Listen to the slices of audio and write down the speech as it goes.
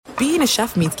being a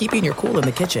chef means keeping your cool in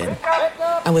the kitchen.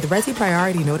 And with Resi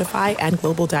Priority Notify and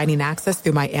Global Dining Access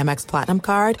through my Amex Platinum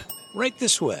card, Right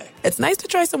this way. it's nice to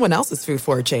try someone else's food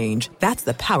for a change. That's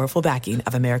the powerful backing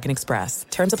of American Express.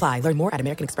 Terms apply. Learn more at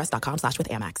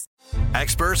americanexpress.com/withAmex.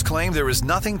 Experts claim there is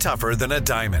nothing tougher than a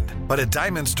diamond. But at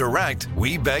Diamonds Direct,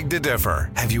 we beg to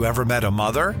differ. Have you ever met a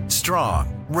mother?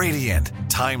 Strong, radiant,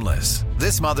 timeless.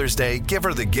 This Mother's Day, give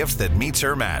her the gift that meets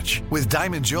her match. With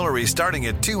diamond jewelry starting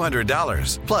at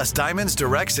 $200. Plus, Diamonds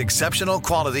Direct's exceptional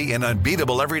quality and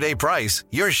unbeatable everyday price,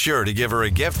 you're sure to give her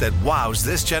a gift that wows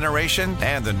this generation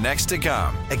and the next to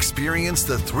come. Experience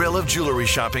the thrill of jewelry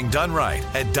shopping done right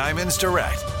at Diamonds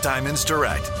Direct. Diamonds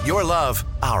Direct. Your love,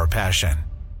 our passion.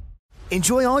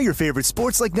 Enjoy all your favorite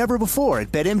sports like never before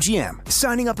at BetMGM.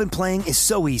 Signing up and playing is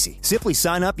so easy. Simply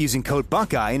sign up using code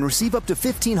Buckeye and receive up to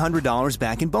 $1,500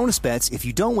 back in bonus bets if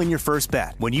you don't win your first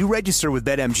bet. When you register with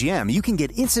BetMGM, you can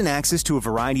get instant access to a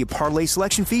variety of parlay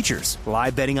selection features,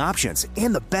 live betting options,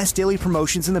 and the best daily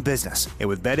promotions in the business. And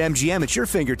with BetMGM at your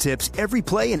fingertips, every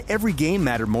play and every game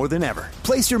matter more than ever.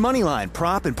 Place your moneyline,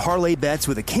 prop, and parlay bets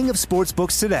with the king of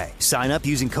sportsbooks today. Sign up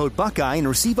using code Buckeye and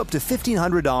receive up to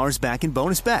 $1,500 back in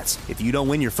bonus bets if you don't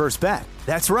win your first bet.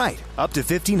 That's right, up to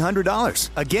 $1,500.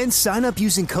 Again, sign up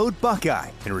using code Buckeye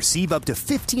and receive up to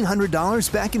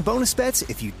 $1,500 back in bonus bets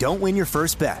if you don't win your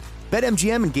first bet.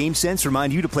 BetMGM and GameSense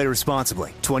remind you to play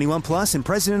responsibly. 21 plus and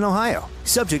present in Ohio.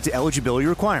 Subject to eligibility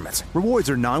requirements.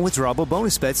 Rewards are non-withdrawable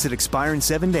bonus bets that expire in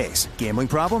 7 days. Gambling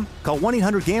problem? Call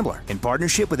 1-800-GAMBLER in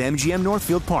partnership with MGM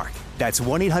Northfield Park. That's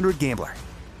 1-800-GAMBLER.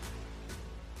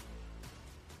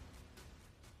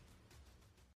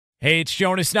 Hey, it's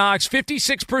Jonas Knox.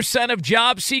 56% of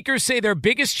job seekers say their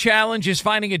biggest challenge is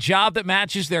finding a job that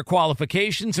matches their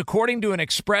qualifications, according to an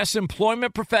Express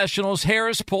Employment Professionals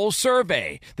Harris Poll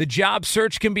survey. The job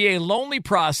search can be a lonely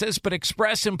process, but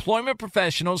Express Employment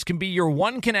Professionals can be your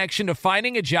one connection to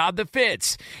finding a job that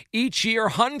fits. Each year,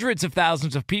 hundreds of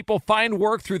thousands of people find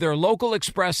work through their local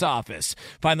Express office.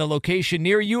 Find the location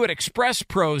near you at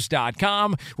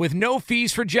expresspros.com. With no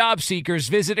fees for job seekers,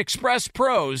 visit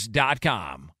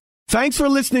expresspros.com. Thanks for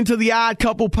listening to the Odd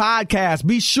Couple podcast.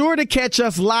 Be sure to catch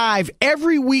us live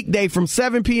every weekday from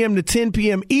 7 p.m. to 10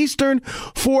 p.m. Eastern,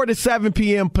 4 to 7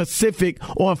 p.m. Pacific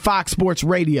on Fox Sports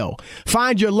Radio.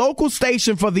 Find your local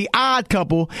station for the Odd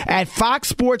Couple at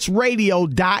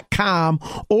foxsportsradio.com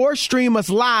or stream us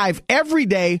live every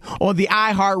day on the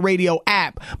iHeartRadio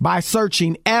app by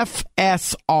searching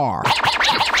FSR. Now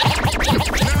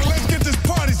let's get this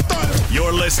party started.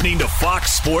 You're listening to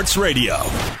Fox Sports Radio.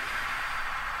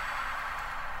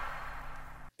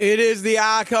 It is the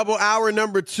Odd Couple, hour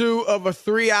number 2 of a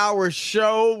 3-hour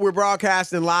show. We're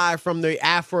broadcasting live from the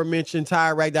aforementioned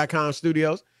TireRack.com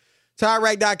studios.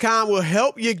 TireRack.com will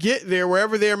help you get there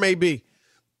wherever there may be.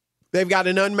 They've got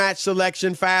an unmatched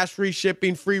selection, fast, free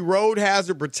shipping, free road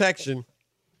hazard protection,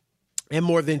 and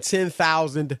more than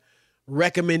 10,000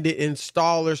 recommended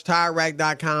installers.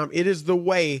 TireRack.com, it is the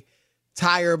way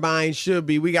tire buying should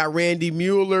be. We got Randy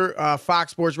Mueller,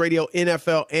 Fox Sports Radio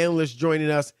NFL analyst,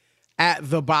 joining us at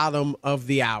the bottom of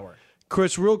the hour.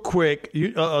 Chris, real quick,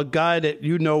 a guy that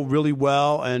you know really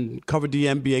well and covered the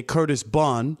NBA, Curtis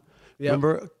Bunn. Yep.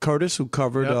 Remember Curtis, who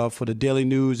covered for the Daily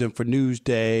News and for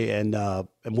Newsday and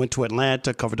went to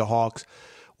Atlanta, covered the Hawks.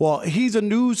 Well, he's a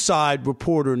news side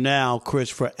reporter now, Chris,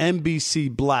 for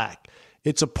NBC Black.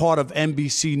 It's a part of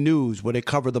NBC News where they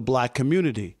cover the black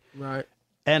community. Right.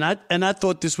 And I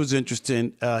thought this was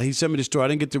interesting. He sent me the story. I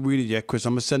didn't get to read it yet, Chris.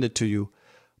 I'm going to send it to you.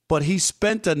 But he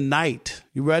spent a night,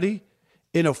 you ready,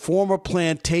 in a former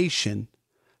plantation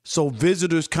so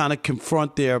visitors kind of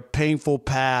confront their painful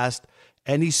past.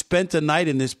 And he spent a night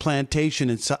in this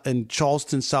plantation in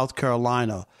Charleston, South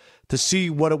Carolina, to see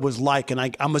what it was like.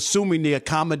 And I'm assuming the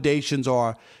accommodations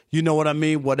are, you know what I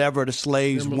mean, whatever the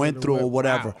slaves went through or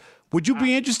whatever. Wow. Would you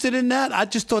be interested in that? I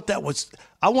just thought that was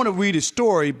 – I want to read his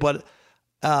story, but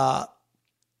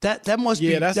that must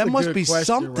be question,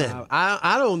 something. Rob.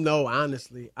 I don't know,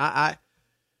 honestly.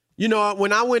 You know,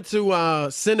 when I went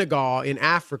to Senegal in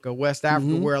Africa, West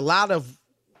Africa, where a lot of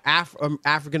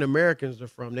African Americans are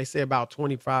from, they say about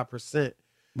 25%.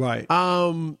 Right.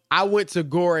 I went to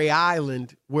Gorée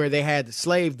Island where they had the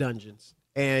slave dungeons,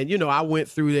 and you know, I went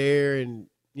through there, and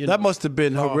that must have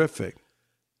been horrific.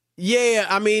 Yeah,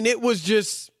 I mean, it was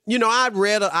just. You know, I've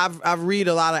read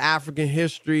a lot of African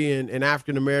history and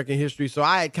African American history, so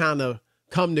I had kind of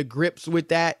come to grips with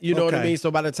that. You know what I mean? So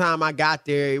by the time I got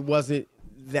there, it wasn't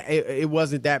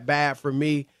that bad for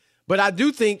me. But I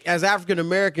do think as African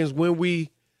Americans,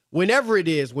 whenever it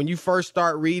is, when you first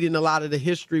start reading a lot of the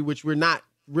history, which we're not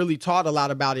really taught a lot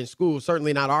about in school,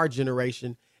 certainly not our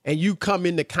generation, and you come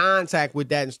into contact with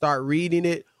that and start reading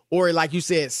it, or like you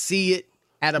said, see it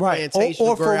at a Right. plantation.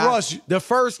 Or for us, the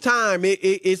first time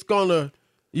it's gonna.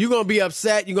 You're going to be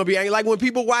upset. You're going to be angry. Like when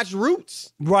people watch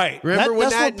Roots. Right. Remember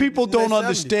That's what people don't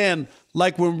understand.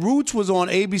 Like when Roots was on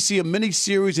ABC, a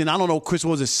miniseries, and I don't know, Chris,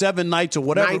 was it 7 nights or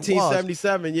whatever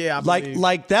 1977, yeah, I believe.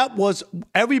 Like that was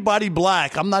everybody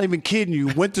black. I'm not even kidding you.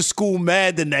 Went to school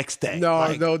mad the next day. No,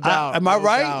 like, no doubt. Am I no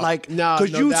right? Doubt. Like, no,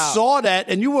 because you doubt. saw that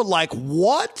and you were like,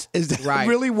 what? Is that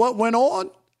really what went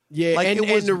on? Yeah, like, and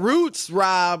the Roots,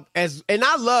 Rob, and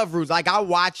I love Roots. Like I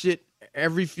watch it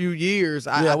every few years.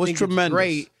 I it was think tremendous. It's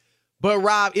great. But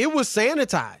Rob, it was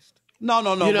sanitized. No.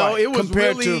 You know, right. it was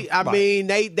Compared really. To, I mean,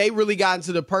 they really got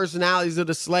into the personalities of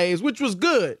the slaves, which was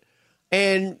good.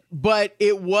 But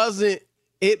it wasn't.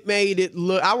 It made it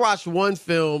look. I watched one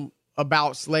film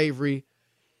about slavery,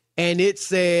 and it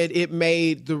said it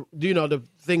made the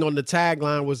thing on the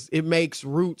tagline was it makes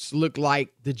Roots look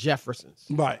like the Jeffersons.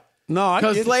 Right. No,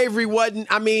 because slavery wasn't.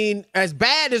 I mean, as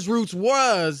bad as Roots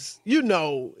was,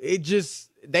 it just.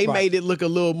 They made it look a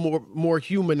little more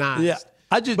humanized. Yeah,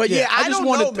 I just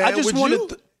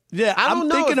wanted. I'm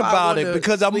thinking about it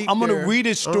because I'm going to read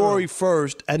his story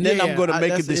first, and then I'm going to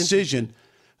make a decision.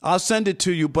 I'll send it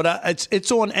to you, but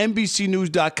it's on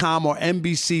NBCNews.com or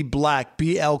NBC Black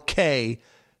BLK.com.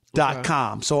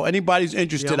 So anybody's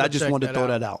interested, I just wanted to throw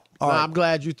that out. All right. I'm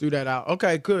glad you threw that out.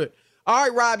 Okay, good. All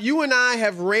right, Rob, you and I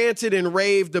have ranted and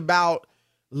raved about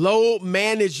load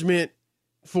management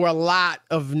for a lot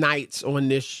of nights on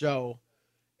this show.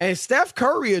 And Steph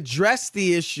Curry addressed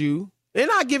the issue, and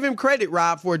I give him credit,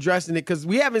 Rob, for addressing it because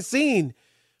we haven't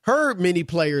heard many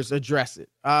players address it.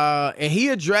 And he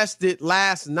addressed it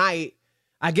last night.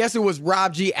 I guess it was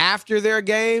Rob G after their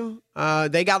game.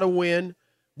 They got a win.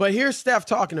 But here's Steph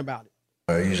talking about it.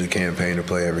 I usually campaign to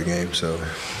play every game, so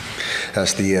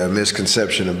that's the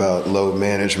misconception about load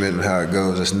management and how it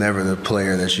goes. It's never the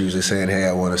player that's usually saying, hey,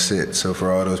 I want to sit. So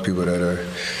for all those people that are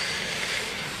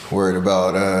worried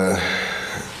about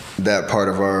that part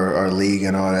of our league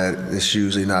and all that, it's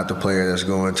usually not the player that's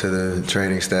going to the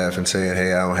training staff and saying,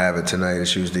 hey, I don't have it tonight.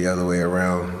 It's usually the other way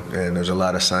around, and there's a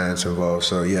lot of science involved.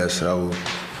 So, yes, I will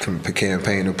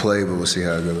campaign to play, but we'll see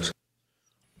how it goes.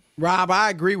 Rob, I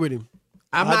agree with him.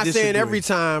 I'm not saying every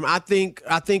time. I think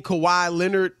Kawhi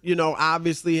Leonard,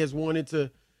 obviously has wanted to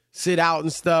sit out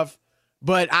and stuff.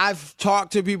 But I've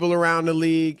talked to people around the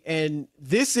league, and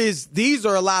these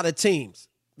are a lot of teams.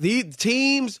 These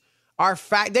teams are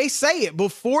they say it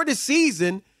before the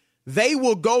season. They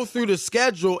will go through the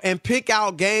schedule and pick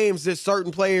out games that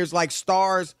certain players like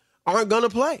stars aren't going to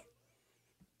play.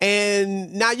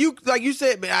 And now like you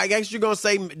said, I guess you're going to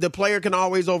say the player can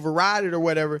always override it or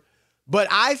whatever. But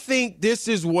I think this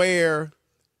is where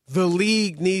the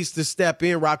league needs to step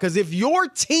in, Rob. Because if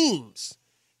your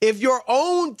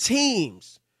own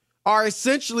teams are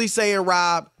essentially saying,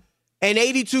 Rob, an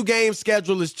 82-game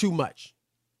schedule is too much.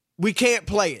 We can't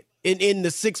play it in the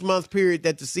 6-month period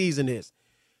that the season is.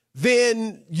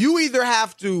 Then you either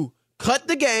have to cut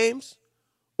the games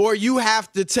or you have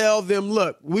to tell them,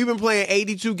 look, we've been playing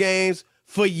 82 games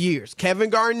for years.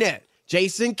 Kevin Garnett,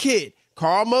 Jason Kidd,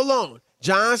 Karl Malone,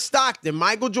 John Stockton,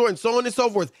 Michael Jordan, so on and so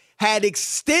forth, had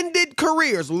extended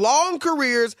careers, long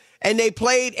careers, and they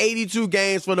played 82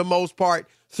 games for the most part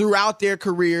throughout their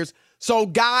careers. So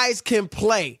guys can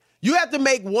play. You have to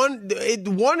make one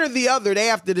or the other. They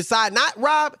have to decide. Not,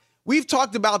 Rob, we've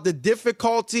talked about the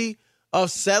difficulty of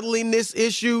settling this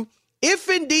issue. If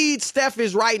indeed Steph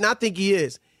is right, and I think he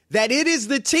is, that it is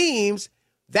the teams,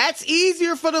 that's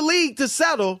easier for the league to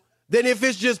settle than if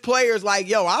it's just players like,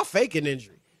 yo, I'll fake an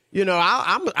injury.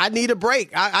 I need a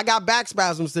break. I got back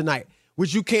spasms tonight,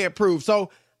 which you can't prove. So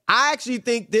I actually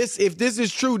think if this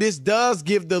is true, this does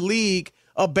give the league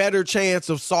a better chance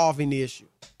of solving the issue.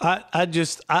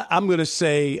 I'm going to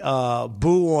say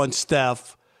boo on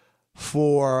Steph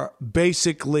for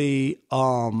basically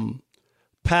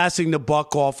passing the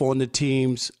buck off on the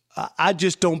teams. I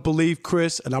just don't believe,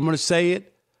 Chris, and I'm going to say it.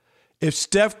 If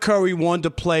Steph Curry wanted to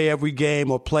play every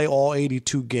game or play all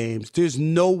 82 games, there's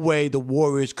no way the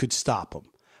Warriors could stop him.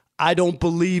 I don't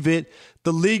believe it.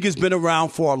 The league has been around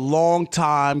for a long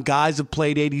time. Guys have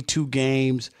played 82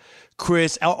 games.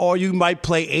 Chris, or you might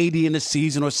play 80 in a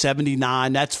season or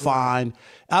 79. That's fine.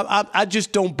 I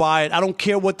just don't buy it. I don't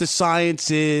care what the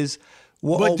science is.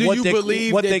 But do you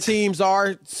believe that teams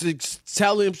are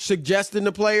suggesting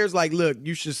to players, like, look,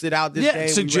 you should sit out this game? Yeah,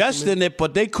 suggesting it,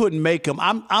 but they couldn't make him.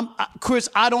 Chris,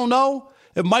 I don't know.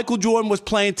 If Michael Jordan was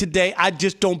playing today, I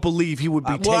just don't believe he would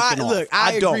be taken off. Look,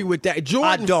 I agree with that.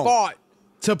 Jordan fought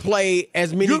to play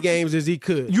as many games as he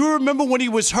could. You remember when he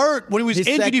was hurt, when he was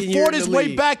injured, he fought his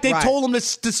way back. They told him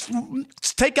to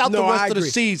take out the rest of the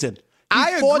season.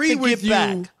 I agree with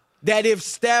you. that if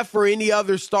Steph or any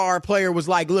other star player was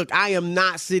like, look, I am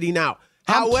not sitting out.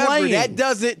 However, that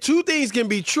doesn't, two things can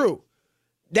be true.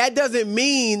 That doesn't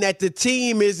mean that the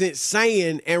team isn't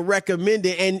saying and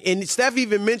recommending. And Steph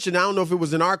even mentioned, I don't know if it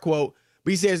was in our quote,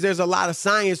 but he says there's a lot of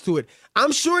science to it.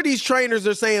 I'm sure these trainers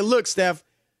are saying, look, Steph,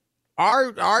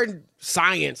 our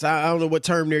science, I don't know what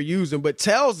term they're using, but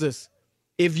tells us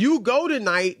if you go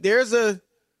tonight, there's a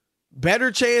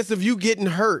better chance of you getting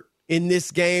hurt in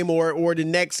this game or the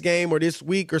next game or this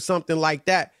week or something like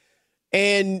that.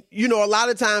 And, you know, a lot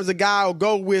of times a guy will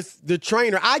go with the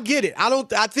trainer. I get it.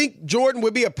 I think Jordan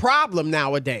would be a problem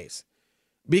nowadays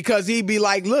because he'd be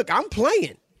like, look, I'm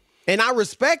playing. And I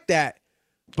respect that.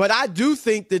 But I do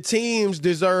think the teams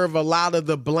deserve a lot of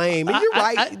the blame. And you're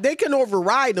right. They can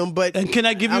override them. But and can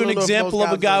I give you an example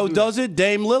of a guy who does it?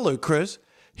 Dame Lillard, Chris.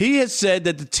 He has said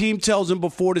that the team tells him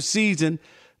before the season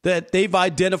that they've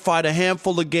identified a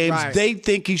handful of games they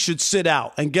think he should sit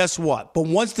out. And guess what? But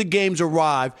once the games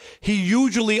arrive, he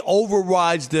usually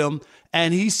overrides them,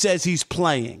 and he says he's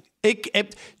playing.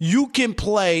 You can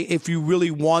play if you really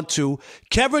want to.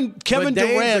 Kevin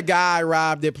Durant, a guy,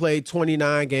 Rob, that played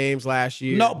 29 games last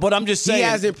year. No, but I'm just saying he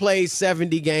hasn't played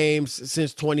 70 games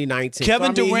since 2019.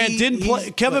 Kevin Durant didn't play.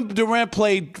 Kevin Durant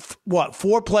played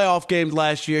 4 playoff games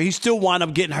last year. He still wound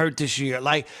up getting hurt this year.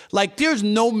 Like there's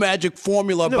no magic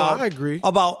formula about. I agree.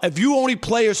 About if you only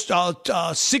play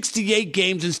 68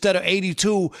 games instead of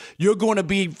 82, you're going to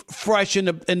be fresh in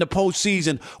the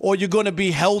postseason, or you're going to be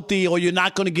healthy, or you're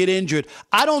not going to get injured.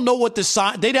 I don't know what the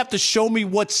science. They'd have to show me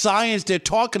what science they're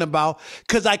talking about,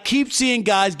 because I keep seeing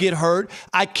guys get hurt.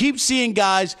 I keep seeing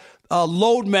guys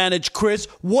load manage. Chris,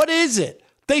 what is it?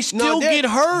 They still get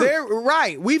hurt. They're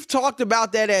right. We've talked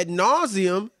about that ad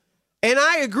nauseum, and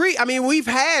I agree. I mean, we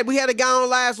had a guy on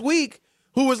last week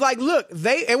who was like, look,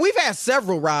 and we've had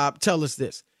several, Rob, tell us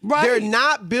this. Right. They're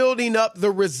not building up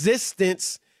the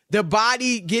resistance, the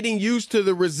body getting used to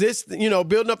the resistance,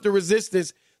 building up the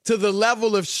resistance to the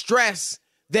level of stress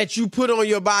that you put on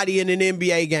your body in an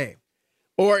NBA game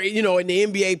or, in the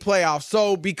NBA playoffs.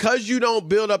 So because you don't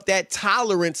build up that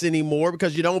tolerance anymore,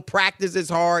 because you don't practice as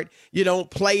hard, you don't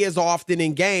play as often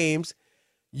in games,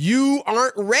 you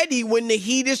aren't ready when the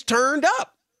heat is turned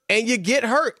up and you get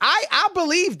hurt. I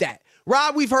believe that.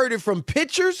 Rob, we've heard it from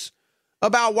pitchers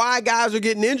about why guys are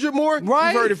getting injured more.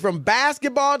 Right. We've heard it from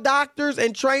basketball doctors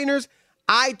and trainers.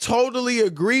 I totally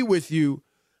agree with you.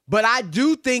 But I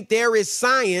do think there is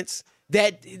science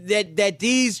that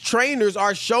these trainers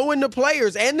are showing the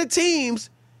players and the teams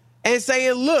and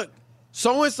saying, look,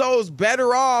 so-and-so is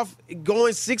better off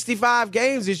going 65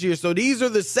 games this year. So these are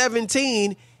the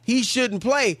 17 he shouldn't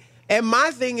play. And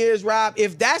my thing is, Rob,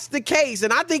 if that's the case,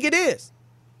 and I think it is,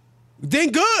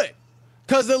 then good.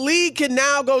 Because the league can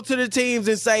now go to the teams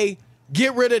and say,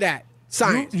 get rid of that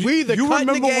science. We either cut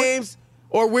the games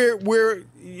or we're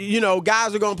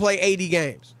guys are going to play 80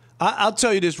 games. I'll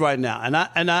tell you this right now,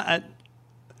 I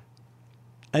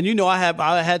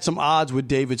had some odds with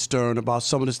David Stern about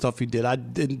some of the stuff he did. I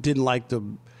didn't like the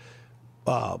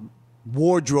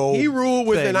wardrobe. He ruled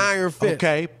with an iron fist.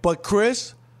 Okay, but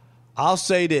Chris, I'll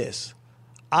say this: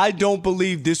 I don't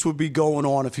believe this would be going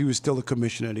on if he was still a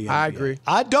commissioner of the NBA. I agree.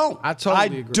 I don't. I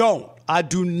totally agree. I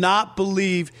do not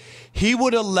believe he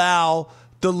would allow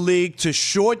the league to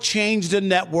shortchange the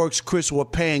networks, Chris, who are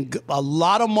paying a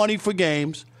lot of money for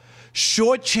games.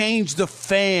 Shortchange the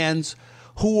fans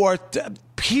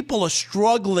people are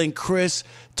struggling, Chris,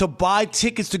 to buy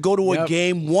tickets to go to a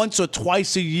game once or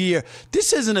twice a year.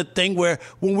 This isn't a thing where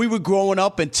when we were growing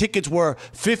up and tickets were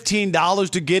 $15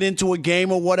 to get into a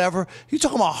game or whatever. You're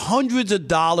talking about hundreds of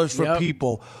dollars for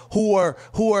people who are,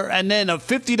 and then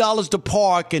 $50 to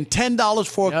park and $10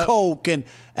 for a Coke and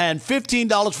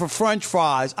 $15 for French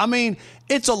fries. I mean,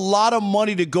 it's a lot of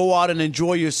money to go out and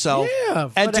enjoy yourself. Yeah,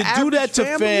 and to do that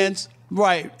to fans,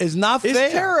 is not fair.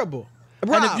 It's terrible.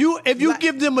 Rob, and if you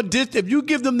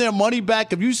give them their money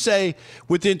back, if you say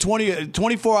within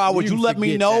 24 hours you let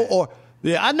me know,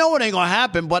 I know it ain't gonna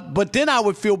happen, but then I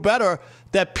would feel better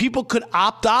that people could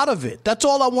opt out of it. That's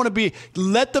all I want to be.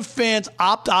 Let the fans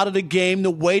opt out of the game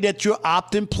the way that you're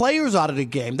opting players out of the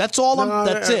game. That's all.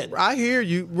 That's it. I hear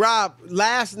you, Rob.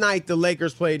 Last night the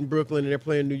Lakers played in Brooklyn and they're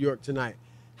playing New York tonight.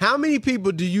 How many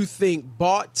people do you think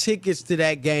bought tickets to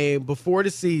that game before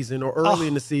the season or early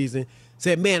in the season?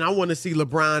 Said, man, I want to see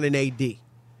LeBron and AD.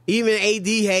 Even AD,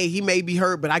 hey, he may be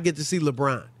hurt, but I get to see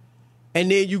LeBron. And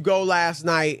then you go last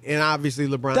night, and obviously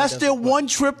LeBron. That's their one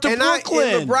trip to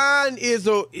Brooklyn.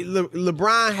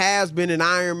 LeBron has been an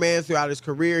Iron Man throughout his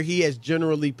career. He has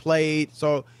generally played.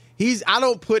 So I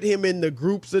don't put him in the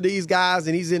groups of these guys,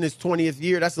 and he's in his 20th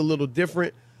year. That's a little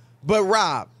different. But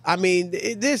Rob, I mean,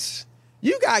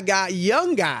 You got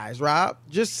young guys, Rob,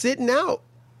 just sitting out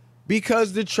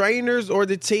because the trainers or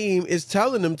the team is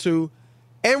telling them to.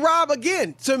 And Rob,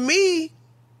 again, to me,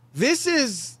 this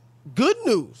is good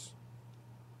news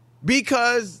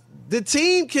because the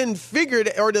team can figure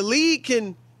it, or the league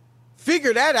can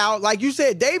figure that out. Like you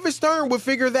said, David Stern would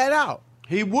figure that out.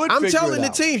 He would. I'm telling the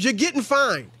teams, you're getting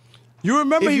fined. You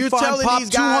remember he fined Pop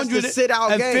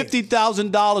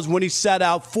 $250,000 when he sat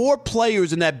out 4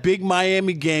 players in that big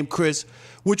Miami game, Chris,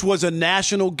 which was a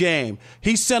national game.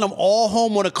 He sent them all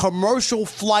home on a commercial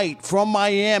flight from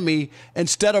Miami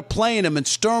instead of playing them, and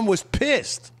Stern was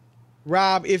pissed.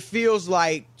 Rob, it feels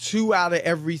like 2 out of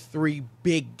every 3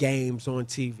 big games on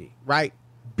TV, right?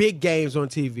 Big games on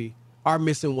TV are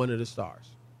missing one of the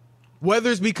stars. Whether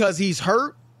it's because he's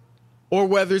hurt or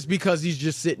whether it's because he's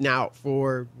just sitting out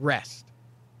for rest.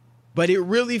 But it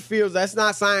really feels, that's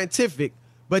not scientific,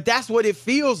 but that's what it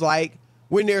feels like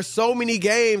when there's so many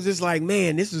games. It's like,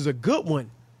 man, this is a good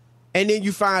one. And then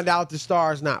you find out the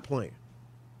star's not playing.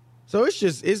 So it's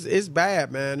just, it's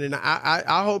bad, man. And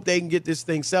I hope they can get this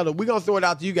thing settled. We're going to throw it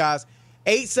out to you guys.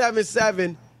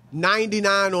 877-99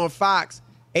 on Fox,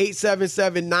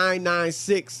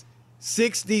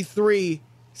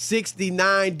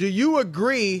 877-996-6369. Do you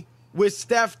agree with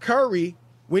Steph Curry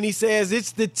when he says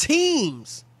it's the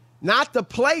teams, not the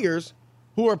players,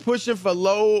 who are pushing for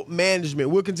load management?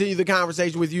 We'll continue the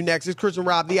conversation with you next. It's Chris and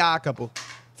Rob, the Odd Couple,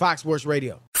 Fox Sports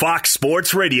Radio. Fox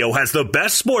Sports Radio has the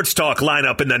best sports talk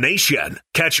lineup in the nation.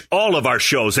 Catch all of our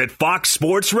shows at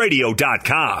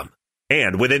foxsportsradio.com.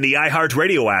 And within the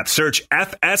iHeartRadio app, search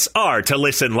FSR to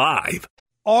listen live.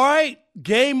 All right,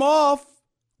 game off.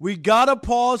 We got to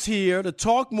pause here to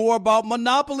talk more about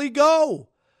Monopoly Go.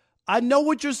 I know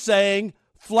what you're saying.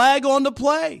 Flag on the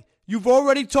play. You've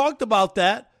already talked about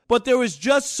that, but there is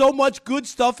just so much good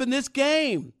stuff in this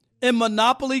game. In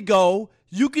Monopoly Go,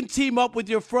 you can team up with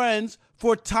your friends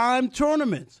for timed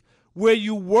tournaments where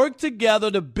you work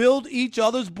together to build each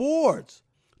other's boards.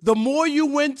 The more you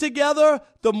win together,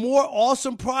 the more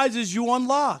awesome prizes you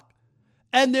unlock.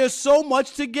 And there's so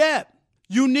much to get.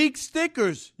 Unique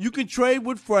stickers you can trade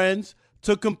with friends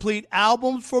to complete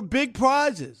albums for big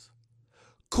prizes.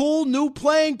 Cool new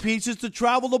playing pieces to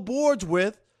travel the boards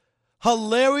with.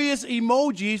 Hilarious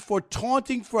emojis for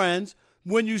taunting friends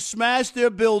when you smash their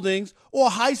buildings or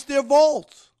heist their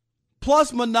vaults.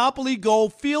 Plus, Monopoly Go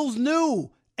feels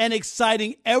new and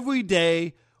exciting every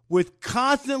day with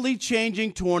constantly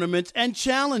changing tournaments and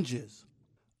challenges.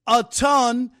 A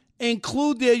ton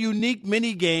include their unique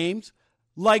mini games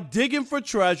like digging for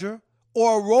treasure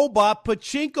or a robot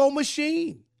pachinko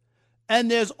machine. And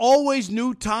there's always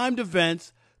new timed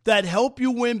events that help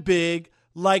you win big,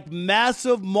 like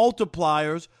massive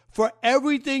multipliers for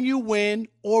everything you win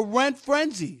or rent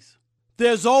frenzies.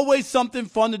 There's always something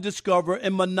fun to discover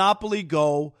in Monopoly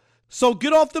Go, so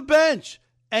get off the bench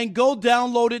and go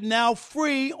download it now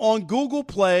free on Google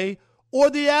Play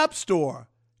or the App Store.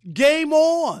 Game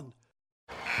on!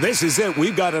 This is it.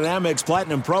 We've got an Amex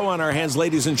Platinum Pro on our hands,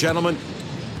 ladies and gentlemen.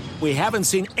 We haven't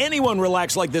seen anyone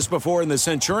relax like this before in the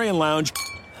Centurion Lounge.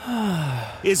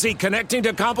 Is he connecting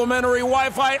to complimentary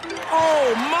Wi-Fi?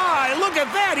 Oh, my! Look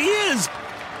at that! He is!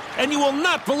 And you will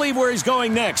not believe where he's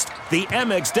going next. The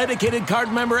Amex dedicated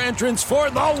card member entrance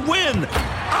for the win!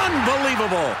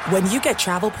 Unbelievable! When you get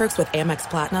travel perks with Amex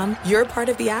Platinum, you're part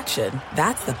of the action.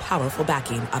 That's the powerful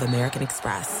backing of American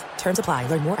Express. Terms apply.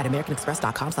 Learn more at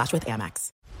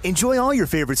americanexpress.com/withAmex. Enjoy all your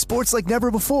favorite sports like never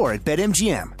before at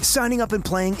BetMGM. Signing up and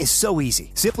playing is so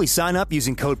easy. Simply sign up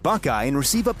using code Buckeye and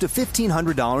receive up to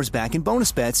 $1,500 back in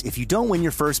bonus bets if you don't win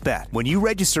your first bet. When you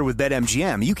register with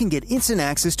BetMGM, you can get instant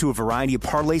access to a variety of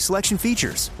parlay selection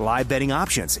features, live betting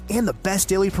options, and the best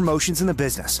daily promotions in the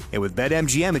business. And with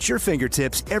BetMGM at your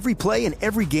fingertips, every play and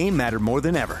every game matter more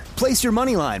than ever. Place your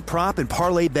moneyline, prop, and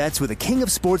parlay bets with the king of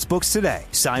sportsbooks today.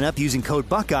 Sign up using code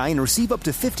Buckeye and receive up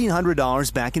to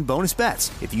 $1,500 back in bonus bets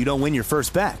if you don't win your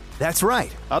first bet. That's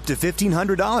right, up to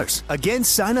 $1,500. Again,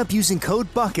 sign up using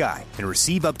code Buckeye and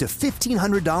receive up to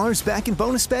 $1,500 back in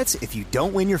bonus bets if you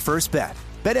don't win your first bet.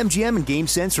 BetMGM and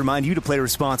GameSense remind you to play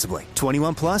responsibly.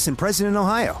 21 plus and present in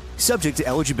Ohio. Subject to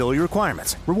eligibility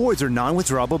requirements. Rewards are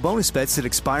non-withdrawable bonus bets that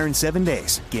expire in 7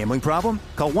 days. Gambling problem?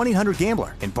 Call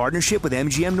 1-800-GAMBLER in partnership with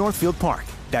MGM Northfield Park.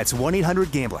 That's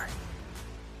 1-800-GAMBLER.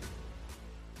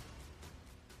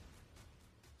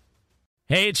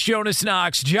 Hey, it's Jonas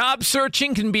Knox. Job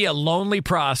searching can be a lonely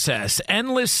process.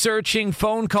 Endless searching,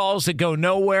 phone calls that go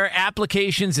nowhere,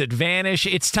 applications that vanish.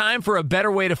 It's time for a better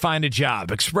way to find a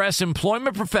job. Express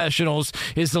Employment Professionals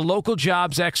is the local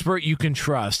jobs expert you can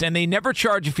trust, and they never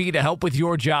charge a fee to help with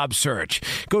your job search.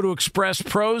 Go to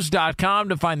expresspros.com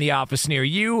to find the office near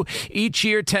you. Each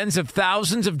year, tens of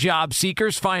thousands of job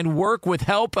seekers find work with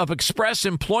help of Express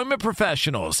Employment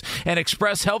Professionals, and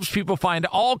Express helps people find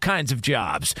all kinds of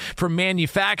jobs, from manufacturing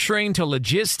to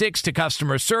logistics to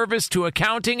customer service to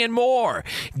accounting and more.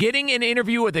 Getting an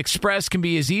interview with Express can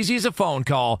be as easy as a phone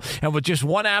call, and with just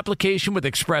one application with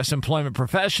Express Employment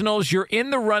Professionals, you're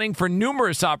in the running for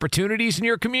numerous opportunities in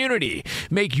your community.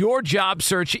 Make your job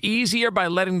search easier by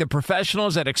letting the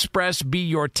professionals at Express be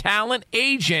your talent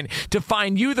agent to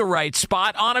find you the right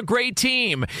spot on a great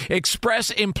team.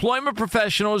 Express Employment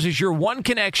Professionals is your one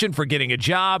connection for getting a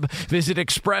job. Visit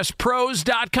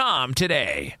expresspros.com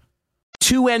today.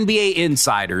 Two NBA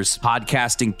insiders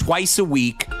podcasting twice a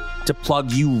week to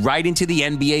plug you right into the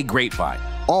NBA grapevine.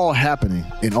 All happening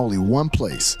in only one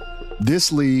place.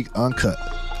 This League Uncut,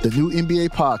 the new NBA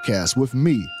podcast with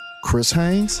me, Chris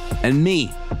Haynes, and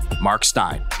me, Mark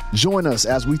Stein. Join us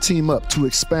as we team up to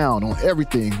expound on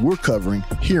everything we're covering,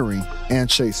 hearing, and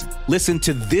chasing. Listen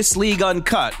to This League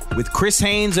Uncut with Chris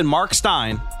Haynes and Mark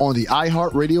Stein on the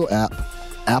iHeartRadio app,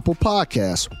 Apple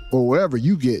Podcasts, or wherever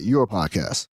you get your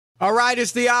podcasts. All right,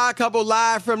 it's the Odd Couple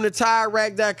live from the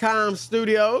TireRack.com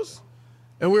studios.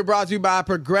 And we're brought to you by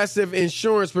Progressive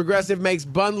Insurance. Progressive makes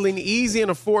bundling easy and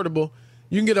affordable.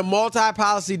 You can get a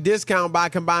multi-policy discount by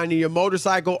combining your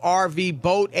motorcycle, RV,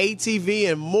 boat,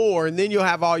 ATV, and more. And then you'll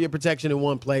have all your protection in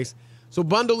one place. So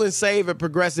bundle and save at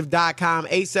Progressive.com,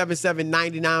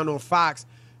 877-99 on Fox.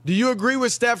 Do you agree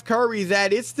with Steph Curry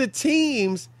that it's the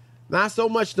teams, not so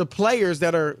much the players,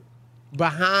 that are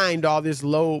behind all this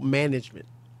load management?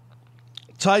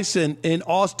 Tyson in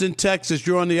Austin, Texas.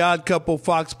 You're on the Odd Couple,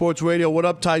 Fox Sports Radio. What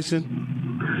up,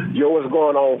 Tyson? Yo, what's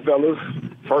going on, fellas?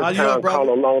 First time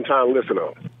caller, long time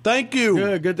listener. Thank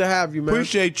you. Good to have you, man.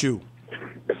 Appreciate you.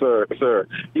 Yes, sir.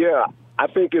 Yeah, I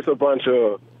think it's a bunch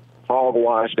of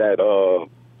hogwash that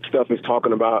Steph is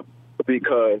talking about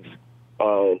because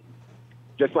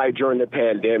just like during the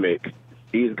pandemic,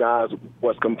 these guys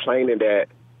was complaining that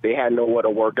they had nowhere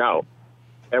to work out.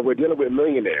 And we're dealing with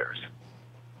millionaires.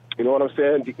 You know what I'm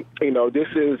saying? You know, this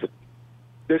is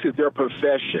their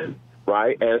profession,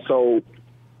 right? And so,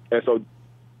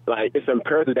 like, it's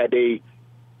imperative that they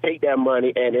take that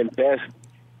money and invest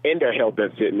in their health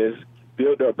and fitness,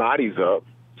 build their bodies up,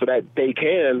 so that they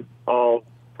can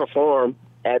perform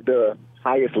at the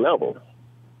highest level.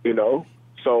 You know,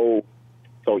 so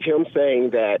him saying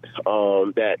that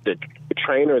that the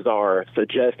trainers are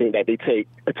suggesting that they take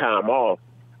the time off,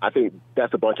 I think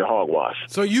that's a bunch of hogwash.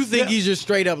 So you think he's just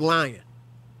straight up lying?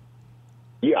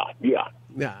 Yeah.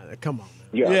 Nah, come on,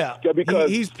 man. Yeah. Because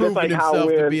he's proven himself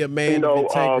to be a man of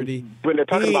integrity. When they're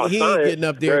talking about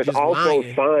science, there's also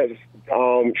science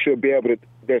should be able to.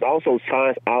 There's also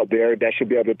science out there that should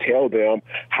be able to tell them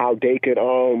how they could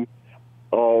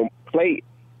play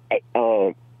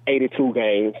 82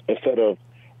 games instead of.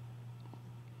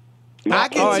 I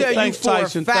can tell you for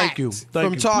Tyson. a fact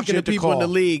from talking to people in the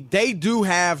league, they do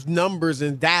have numbers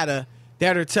and data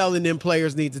that are telling them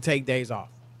players need to take days off.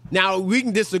 Now, we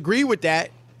can disagree with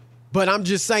that, but I'm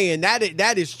just saying that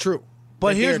is true.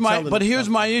 But here's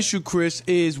my issue, Chris,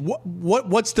 is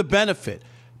what's the benefit?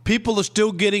 People are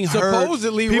still getting hurt.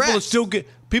 Supposedly, people are still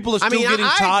getting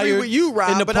tired. I agree with you,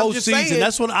 Rob, in the but I'm just saying, postseason.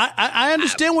 That's what I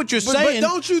understand what you're saying. But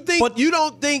don't you think? But you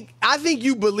don't think? I think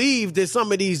you believe that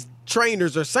some of these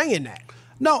trainers are saying that.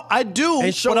 No, I do.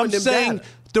 And showing but I'm them saying data.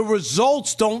 The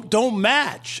results don't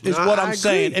match. Is what I'm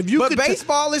saying. If you but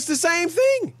baseball is the same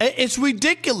thing. It's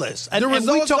ridiculous. The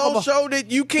results don't show that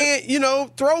you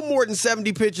can't, throw more than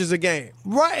 70 pitches a game.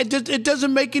 Right. It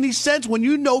doesn't make any sense when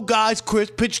you know guys, Chris,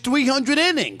 pitch 300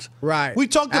 innings. Right. We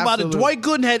talked about it. Dwight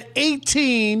Gooden had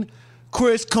 18,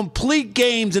 Chris, complete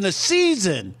games in a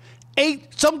season.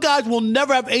 Some guys will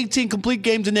never have 18 complete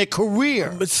games in their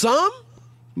career. But some?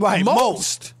 Right.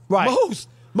 Most. Right.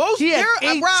 Most, he had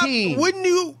 18. Rob, wouldn't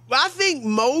you? I think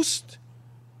most,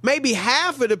 maybe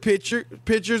half of the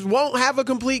pitchers won't have a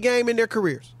complete game in their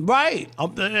careers. Right.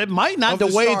 It might not the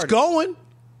way it's going.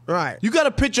 Right. You got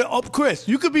to pitch Chris.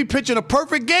 You could be pitching a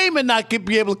perfect game and not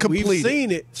be able to complete it. We've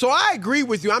seen it. So I agree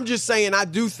with you. I'm just saying I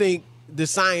do think the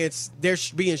science, they're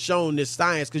being shown this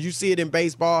science because you see it in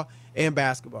baseball and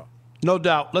basketball. No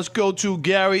doubt. Let's go to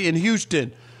Gary in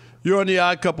Houston. You're on the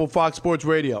Odd Couple, Fox Sports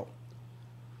Radio.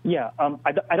 Yeah,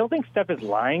 I don't think Steph is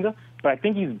lying, but I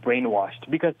think he's brainwashed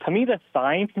because to me the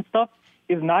science and stuff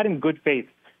is not in good faith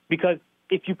because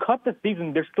if you cut the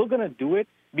season, they're still going to do it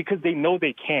because they know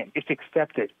they can. It's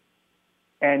accepted.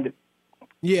 And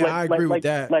yeah, I agree with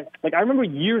that. Like I remember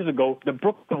years ago, the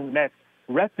Brooklyn Nets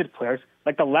rested players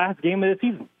like the last game of the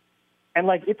season. And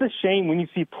like it's a shame when you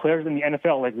see players in the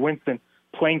NFL like Winston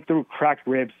playing through cracked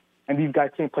ribs and these guys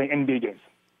can't play NBA games.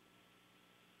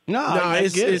 No,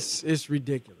 it's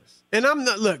ridiculous. And I'm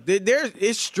not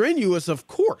it's strenuous, of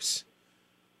course.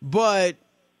 But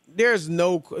there's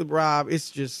no Rob,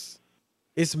 it's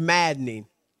maddening.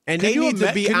 And they need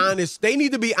to be honest. They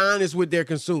need to be honest with their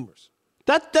consumers.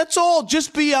 That's all.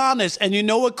 Just be honest. And you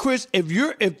know what, Chris?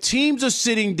 If teams are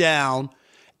sitting down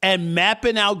and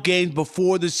mapping out games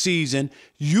before the season,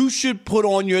 you should put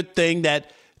on your thing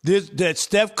that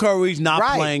Steph Curry's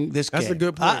not playing this game. That's a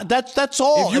good point. That's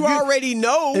all. If you already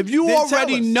know,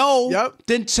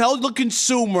 then tell the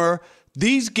consumer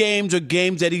these games are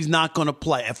games that he's not going to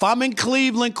play. If I'm in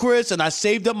Cleveland, Chris, and I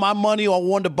saved up my money or I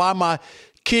wanted to buy my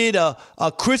kid a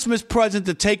Christmas present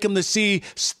to take him to see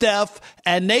Steph,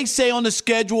 and they say on the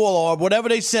schedule or whatever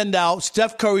they send out,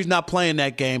 Steph Curry's not playing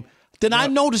that game, then I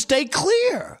know to stay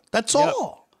clear. That's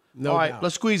all. No all right, doubt.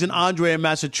 Let's squeeze in Andre in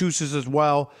Massachusetts as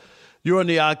well. You're on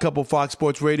the Odd Couple Fox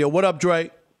Sports Radio. What up,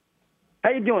 Dre? How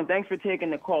you doing? Thanks for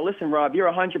taking the call. Listen, Rob,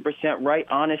 you're 100% right.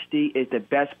 Honesty is the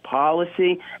best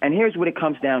policy. And here's what it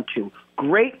comes down to.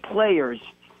 Great players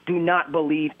do not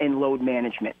believe in load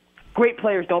management. Great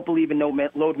players don't believe in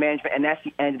load management, and that's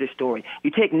the end of the story. You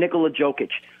take Nikola Jokic,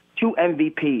 2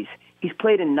 MVPs. He's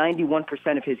played in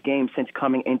 91% of his games since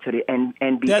coming into the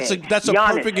NBA. That's a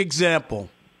perfect example.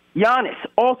 Giannis,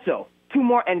 also, 2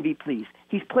 more MVPs.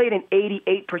 He's played in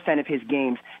 88% of his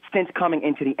games since coming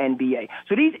into the NBA.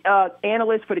 So these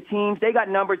analysts for the teams, they got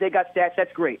numbers, they got stats.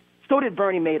 That's great. So did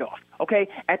Bernie Madoff. Okay?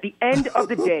 At the end of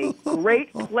the day,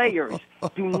 great players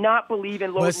do not believe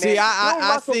in load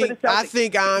management. I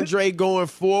think Andre, going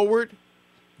forward,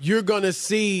 you're going to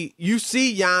see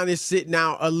Giannis sitting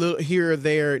out a little here or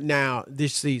there now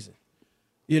this season.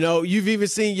 You know, you've even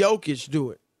seen Jokic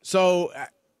do it. So,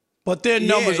 but their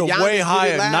numbers are way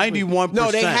higher, 91%.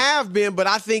 No, they have been, but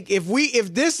I think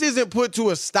if this isn't put to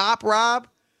a stop, Rob,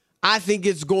 I think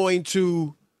it's going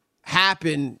to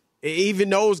happen. Even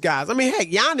those guys. I mean, heck,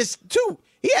 Giannis, too.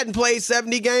 He hadn't played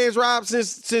 70 games, Rob,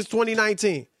 since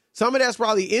 2019. Some of that's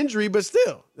probably injury, but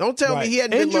still. Don't tell me he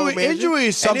hadn't been low managed. Injury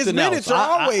is something else. And his minutes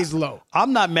are always low.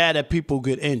 I'm not mad at people who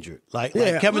get injured. Like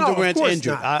Kevin Durant's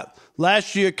injured.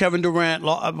 Last year, Kevin Durant,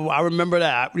 I remember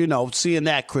that, seeing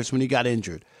that, Chris, when he got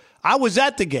injured. I was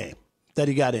at the game that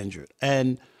he got injured.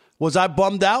 And was I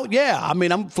bummed out? Yeah. I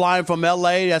mean, I'm flying from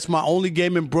L.A. That's my only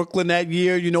game in Brooklyn that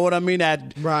year. You know what I mean? I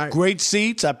had great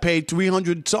seats. I paid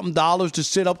 $300-something to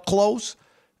sit up close.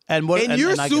 And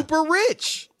you're super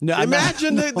rich. No,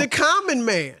 imagine the common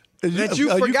man that you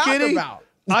forgot about.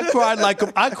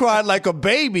 I cried like a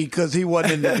baby because he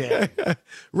wasn't in the game.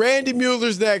 Randy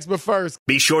Mueller's next, but first,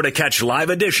 be sure to catch live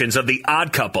editions of The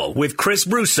Odd Couple with Chris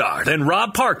Broussard and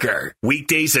Rob Parker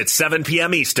weekdays at 7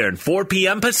 p.m. Eastern, 4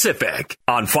 p.m. Pacific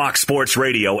on Fox Sports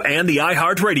Radio and the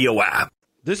iHeartRadio app.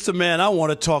 This is the man I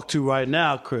want to talk to right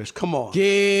now, Chris. Come on.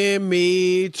 Give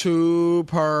me 2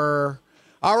 per.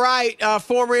 All right,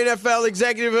 former NFL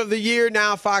Executive of the Year,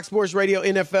 now Fox Sports Radio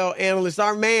NFL analyst,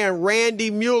 our man,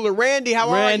 Randy Mueller. Randy, how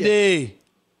are you? Randy.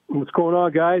 What's going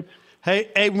on, guys?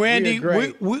 Hey, Randy,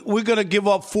 we're going to give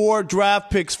up 4 draft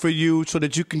picks for you so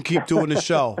that you can keep doing the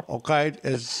show, okay?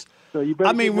 So you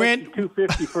better give Randy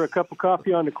 $250 for a cup of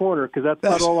coffee on the corner because that's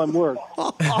not all I'm worth.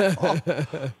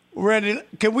 Randy,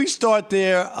 can we start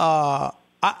there?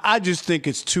 I just think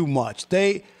it's too much.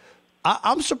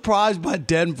 I'm surprised by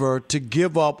Denver to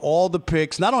give up all the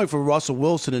picks, not only for Russell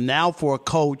Wilson and now for a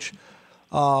coach.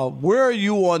 Where are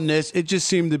you on this? It just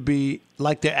seemed to be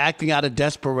like they're acting out of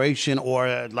desperation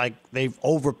or like they've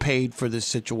overpaid for this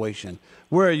situation.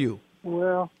 Where are you?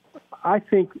 Well, I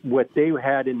think what they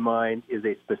had in mind is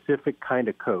a specific kind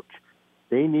of coach.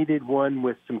 They needed one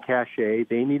with some cachet.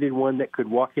 They needed one that could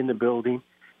walk in the building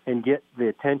and get the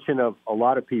attention of a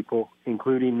lot of people,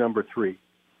 including number 3.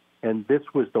 And this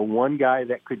was the one guy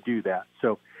that could do that.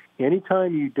 So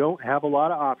anytime you don't have a lot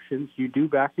of options, you do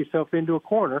back yourself into a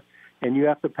corner, and you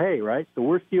have to pay, right? The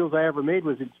worst deals I ever made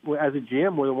was as a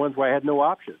GM were the ones where I had no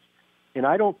options. And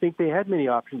I don't think they had many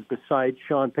options besides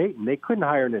Sean Payton. They couldn't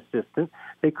hire an assistant.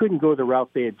 They couldn't go the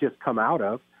route they had just come out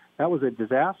of. That was a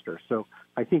disaster. So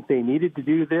I think they needed to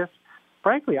do this.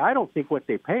 Frankly, I don't think what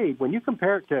they paid, when you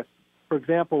compare it to, for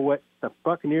example, what the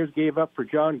Buccaneers gave up for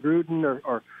John Gruden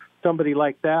or somebody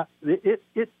like that,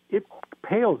 it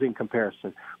pales in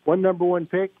comparison. 1 number 1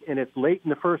 pick, and it's late in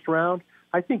the first round.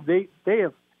 I think they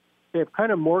have they've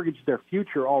kind of mortgaged their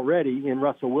future already in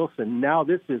Russell Wilson. Now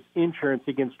this is insurance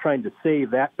against trying to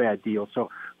save that bad deal. So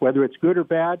whether it's good or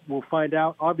bad, we'll find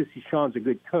out. Obviously, Sean's a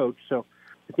good coach, so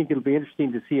I think it'll be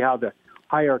interesting to see how the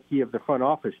hierarchy of the front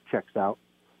office checks out.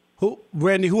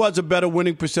 Randy, who has a better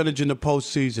winning percentage in the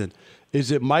postseason?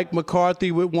 Is it Mike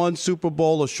McCarthy with 1 Super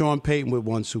Bowl or Sean Payton with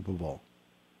 1 Super Bowl?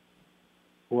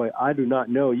 Boy, I do not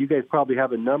know. You guys probably have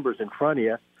the numbers in front of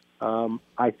you.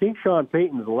 I think Sean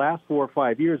Payton's the last 4 or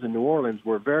 5 years in New Orleans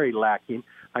were very lacking.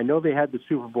 I know they had the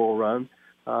Super Bowl run,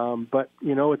 but,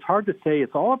 it's hard to say.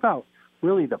 It's all about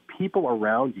really the people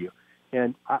around you.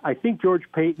 And I think George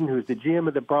Payton, who's the GM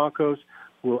of the Broncos,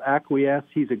 will acquiesce.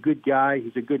 He's a good guy.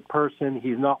 He's a good person.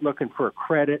 He's not looking for a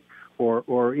credit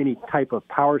or any type of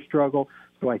power struggle.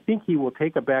 So I think he will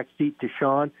take a back seat to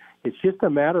Sean. It's just a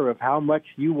matter of how much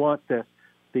you want the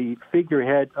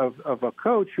figurehead of a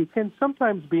coach who can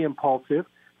sometimes be impulsive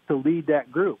to lead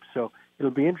that group. So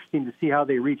it'll be interesting to see how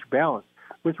they reach balance.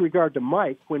 With regard to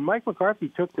Mike, when Mike McCarthy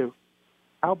took the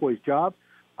Cowboys job,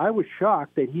 I was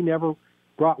shocked that he never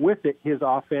brought with it his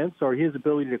offense or his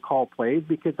ability to call plays,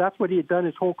 because that's what he had done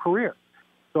his whole career.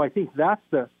 So I think that's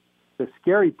the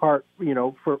scary part,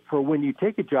 for when you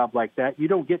take a job like that, you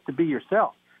don't get to be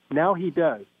yourself. Now he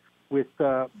does. With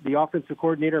the offensive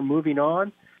coordinator moving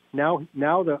on, now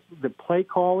the play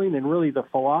calling and really the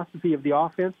philosophy of the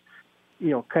offense,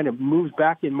 kind of moves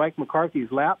back in Mike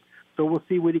McCarthy's lap. So we'll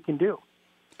see what he can do.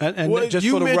 And just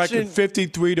for the record,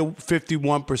 53 to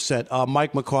 51%.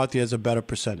 Mike McCarthy has a better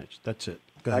percentage. That's it.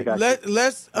 Go ahead.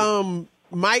 Let's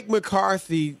Mike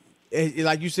McCarthy,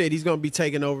 like you said, he's going to be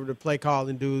taking over the play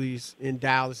calling duties in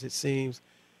Dallas, it seems.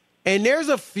 And there's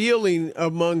a feeling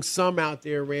among some out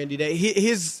there, Randy, that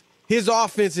his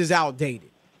offense is outdated,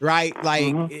 right?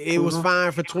 Like it was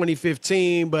fine for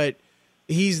 2015, but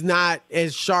he's not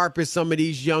as sharp as some of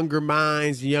these younger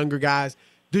minds, younger guys.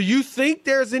 Do you think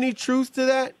there's any truth to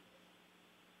that?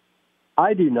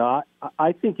 I do not.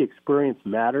 I think experience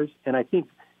matters, and I think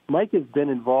Mike has been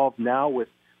involved now with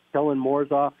Kellen Moore's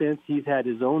offense. He's had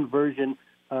his own version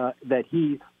that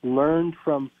he learned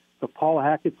from the Paul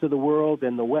Hackett's of the world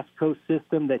and the West Coast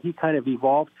system that he kind of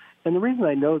evolved. And the reason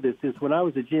I know this is when I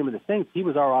was a GM of the Saints, he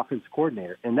was our offense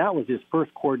coordinator, and that was his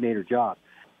first coordinator job.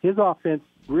 His offense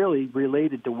really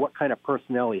related to what kind of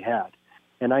personnel he had.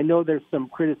 And I know there's some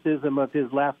criticism of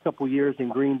his last couple of years in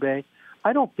Green Bay.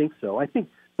 I don't think so. I think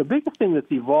the biggest thing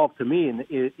that's evolved to me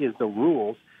is the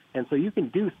rules. And so you can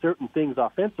do certain things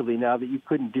offensively now that you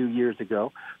couldn't do years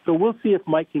ago. So we'll see if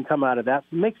Mike can come out of that.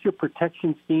 It makes your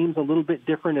protection schemes a little bit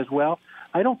different as well.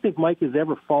 I don't think Mike has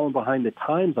ever fallen behind the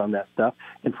times on that stuff.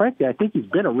 And frankly, I think he's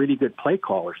been a really good play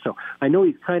caller. So I know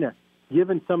he's kind of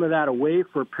given some of that away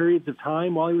for periods of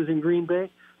time while he was in Green Bay.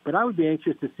 But I would be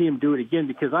anxious to see him do it again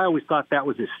because I always thought that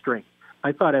was his strength.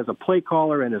 I thought as a play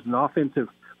caller and as an offensive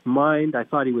mind, I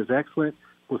thought he was excellent.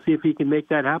 We'll see if he can make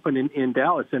that happen in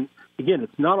Dallas. And, again,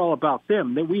 it's not all about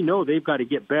them. We know they've got to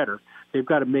get better. They've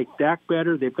got to make Dak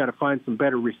better. They've got to find some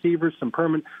better receivers, some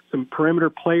perimeter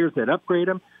players that upgrade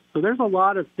them. So there's a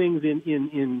lot of things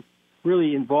in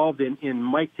really involved in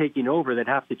Mike taking over that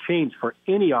have to change for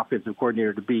any offensive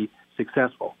coordinator to be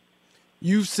successful.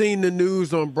 You've seen the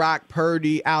news on Brock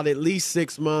Purdy out at least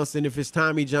 6 months, and if it's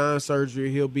Tommy John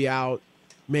surgery, he'll be out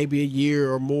maybe a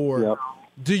year or more. Yep.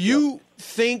 Do you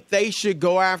think they should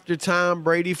go after Tom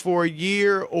Brady for a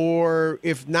year, or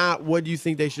if not, what do you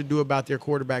think they should do about their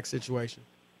quarterback situation?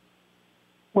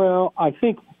 Well, I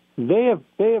think they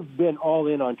have been all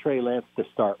in on Trey Lance to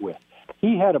start with.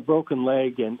 He had a broken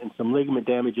leg and some ligament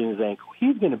damage in his ankle.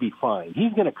 He's going to be fine.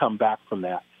 He's going to come back from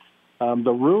that.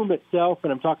 The room itself,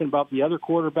 and I'm talking about the other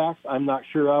quarterbacks, I'm not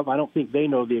sure of. I don't think they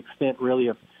know the extent really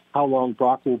of how long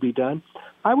Brock will be done.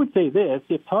 I would say this,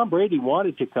 if Tom Brady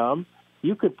wanted to come,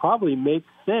 you could probably make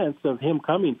sense of him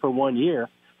coming for 1 year.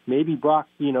 Maybe Brock,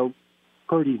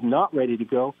 Purdy's not ready to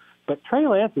go. But Trey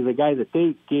Lance is a guy that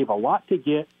they gave a lot to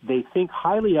get. They think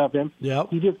highly of him. Yep.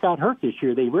 He just got hurt this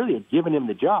year. They really had given him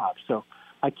the job. So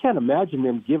I can't imagine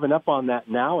them giving up on that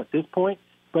now at this point.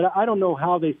 But I don't know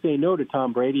how they say no to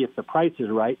Tom Brady if the price is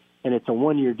right and it's a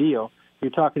 1 year deal.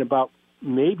 You're talking about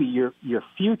maybe your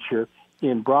future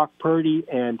in Brock Purdy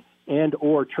and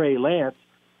or Trey Lance.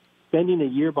 Spending a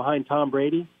year behind Tom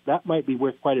Brady, that might be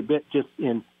worth quite a bit just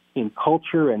in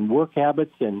culture and work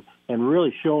habits and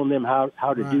really showing them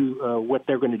how to do what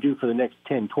they're going to do for the next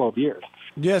 10, 12 years.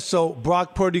 Yeah, so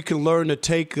Brock Purdy can learn to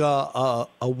take a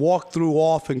walkthrough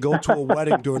off and go to a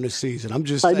wedding during the season. I'm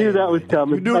just saying. I knew that was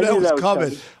coming. You knew that was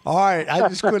coming. All right, I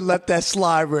just couldn't let that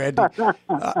slide, Randy.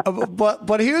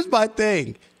 But here's my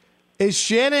thing. Is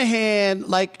Shanahan,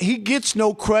 he gets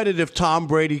no credit if Tom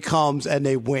Brady comes and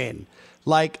they win.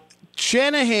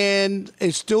 Shanahan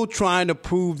is still trying to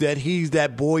prove that he's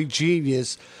that boy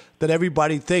genius that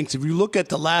everybody thinks. If you look at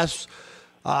the last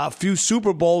few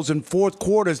Super Bowls and fourth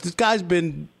quarters, this guy's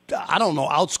been, I don't know,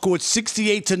 outscored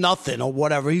 68-0 or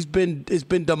whatever. It's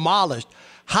been demolished.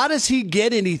 How does he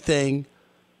get anything?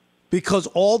 Because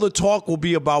all the talk will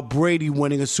be about Brady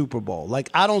winning a Super Bowl. Like,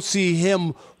 I don't see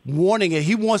him wanting it.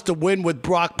 He wants to win with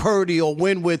Brock Purdy or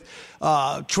win with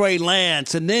Trey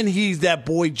Lance, and then he's that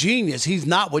boy genius. He's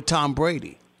not with Tom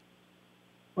Brady.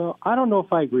 Well, I don't know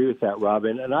if I agree with that,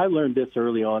 Robin. And I learned this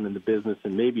early on in the business,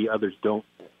 and maybe others don't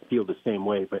feel the same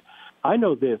way. But I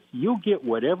know this. You'll get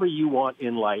whatever you want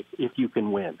in life if you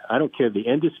can win. I don't care the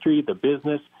industry, the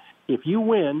business. If you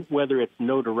win, whether it's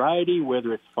notoriety,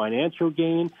 whether it's financial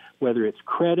gain, whether it's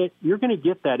credit, you're going to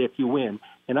get that if you win.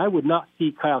 And I would not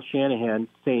see Kyle Shanahan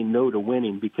saying no to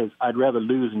winning because I'd rather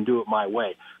lose and do it my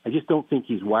way. I just don't think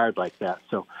he's wired like that.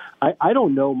 So I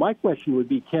don't know. My question would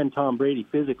be, can Tom Brady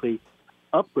physically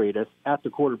upgrade us at the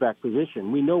quarterback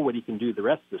position? We know what he can do the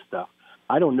rest of the stuff.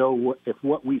 I don't know if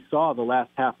what we saw the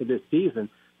last half of this season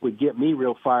would get me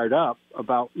real fired up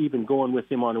about even going with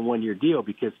him on a one-year deal,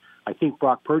 because I think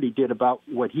Brock Purdy did about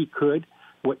what he could,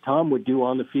 what Tom would do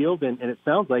on the field, and it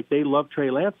sounds like they love Trey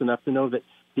Lance enough to know that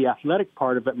the athletic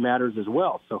part of it matters as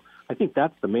well. So I think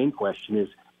that's the main question is,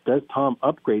 does Tom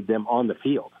upgrade them on the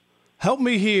field? Help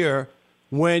me here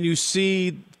when you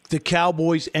see the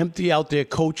Cowboys empty out their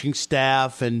coaching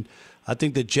staff, and I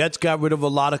think the Jets got rid of a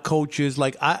lot of coaches.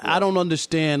 Like, I don't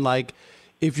understand, like,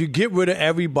 if you get rid of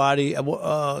everybody,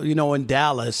 in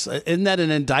Dallas, isn't that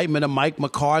an indictment of Mike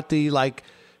McCarthy? Like,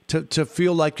 to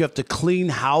feel like you have to clean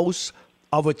house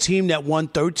of a team that won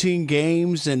 13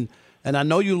 games, and I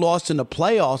know you lost in the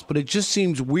playoffs, but it just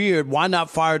seems weird. Why not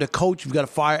fire the coach? You've got to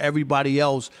fire everybody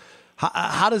else.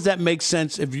 How does that make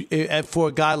sense for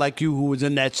a guy like you who was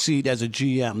in that seat as a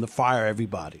GM to fire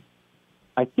everybody?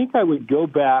 I think I would go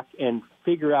back and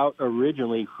figure out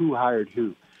originally who hired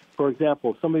who. For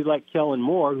example, somebody like Kellen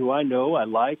Moore, who I know, I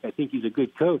like, I think he's a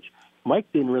good coach. Mike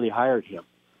didn't really hire him.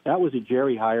 That was a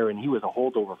Jerry hire, and he was a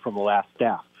holdover from the last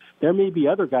staff. There may be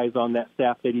other guys on that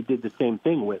staff that he did the same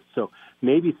thing with. So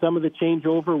maybe some of the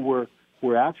changeover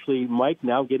were actually Mike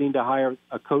now getting to hire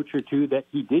a coach or two that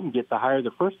he didn't get to hire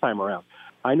the first time around.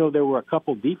 I know there were a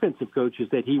couple defensive coaches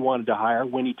that he wanted to hire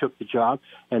when he took the job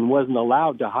and wasn't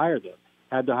allowed to hire them,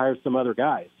 had to hire some other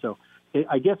guys. So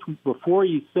I guess before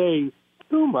you say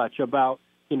too much about,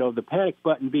 the panic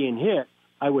button being hit,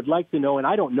 I would like to know, and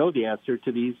I don't know the answer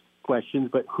to these questions,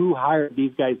 but who hired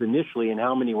these guys initially and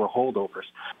how many were holdovers.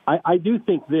 I do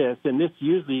think this, and this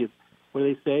usually is where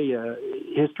they say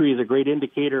history is a great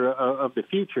indicator of the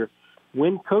future.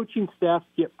 When coaching staffs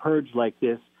get purged like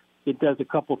this, it does a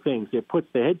couple things. It puts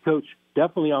the head coach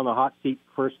definitely on the hot seat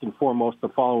first and foremost the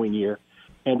following year,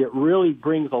 and it really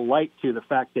brings a light to the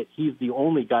fact that he's the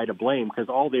only guy to blame because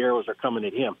all the arrows are coming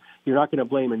at him. You're not going to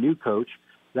blame a new coach.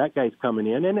 That guy's coming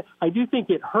in. And I do think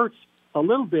it hurts a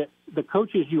little bit. The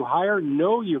coaches you hire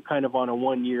know you're kind of on a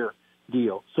one-year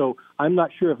deal. So I'm not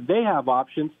sure if they have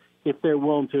options if they're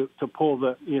willing to pull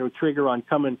the trigger on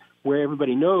coming where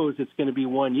everybody knows it's going to be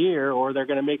 1 year, or they're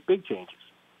going to make big changes.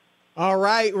 All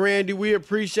right, Randy, we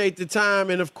appreciate the time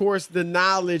and, of course, the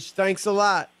knowledge. Thanks a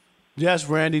lot. Yes,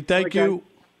 Randy. Thank you.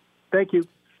 Thank you.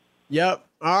 Yep.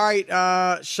 All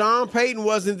right. Sean Payton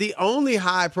wasn't the only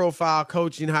high-profile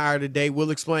coaching hire today.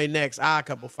 We'll explain next. Odd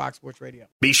Couple, Fox Sports Radio.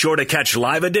 Be sure to catch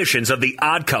live editions of The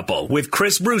Odd Couple with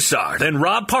Chris Broussard and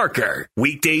Rob Parker.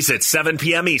 Weekdays at 7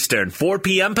 p.m. Eastern, 4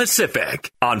 p.m. Pacific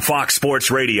on Fox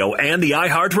Sports Radio and the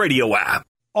iHeartRadio app.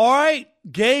 All right.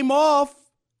 Game off.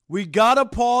 We got to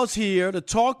pause here to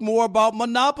talk more about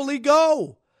Monopoly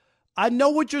Go. I know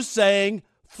what you're saying.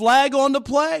 Flag on the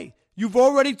play. You've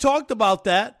already talked about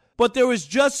that. But there is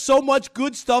just so much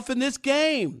good stuff in this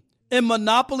game. In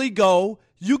Monopoly Go,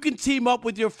 you can team up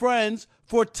with your friends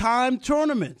for timed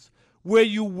tournaments where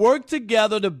you work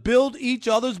together to build each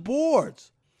other's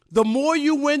boards. The more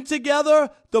you win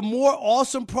together, the more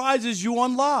awesome prizes you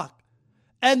unlock.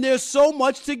 And there's so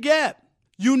much to get.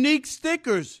 Unique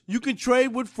stickers you can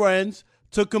trade with friends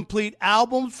to complete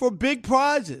albums for big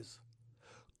prizes.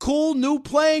 Cool new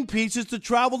playing pieces to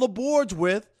travel the boards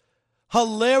with.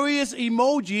 Hilarious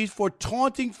emojis for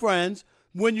taunting friends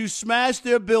when you smash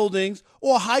their buildings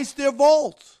or heist their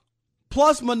vaults.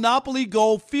 Plus, Monopoly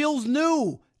Go feels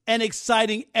new and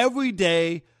exciting every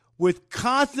day with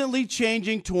constantly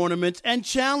changing tournaments and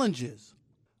challenges.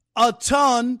 A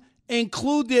ton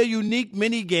include their unique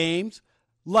mini games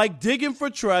like digging for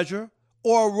treasure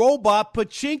or a robot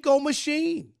pachinko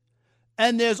machine.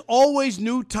 And there's always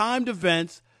new timed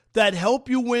events that help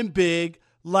you win big,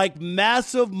 like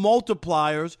massive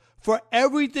multipliers for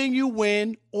everything you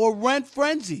win or rent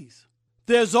frenzies.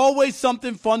 There's always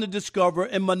something fun to discover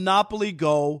in Monopoly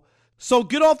Go, so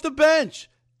get off the bench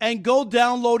and go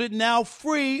download it now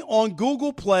free on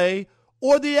Google Play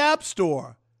or the App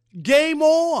Store. Game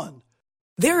on!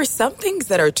 There are some things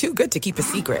that are too good to keep a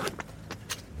secret.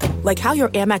 Like how your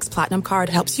Amex Platinum card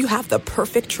helps you have the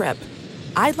perfect trip.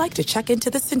 I'd like to check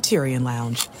into the Centurion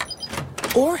Lounge.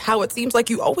 Or how it seems like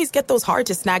you always get those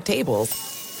hard-to-snag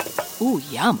tables. Ooh,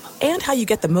 yum. And how you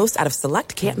get the most out of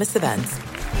select can't-miss events.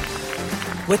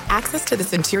 With access to the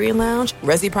Centurion Lounge,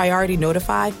 Resi Priority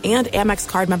Notify, and Amex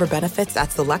card member benefits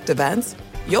at select events,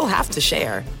 you'll have to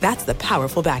share. That's the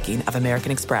powerful backing of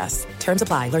American Express. Terms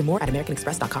apply. Learn more at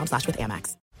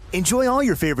americanexpress.com/withAmex. Enjoy all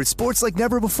your favorite sports like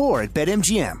never before at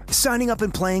BetMGM. Signing up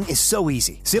and playing is so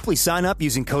easy. Simply sign up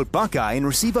using code Buckeye and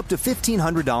receive up to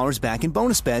 $1,500 back in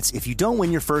bonus bets if you don't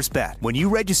win your first bet. When you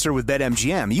register with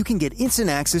BetMGM, you can get instant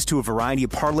access to a variety of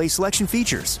parlay selection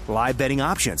features, live betting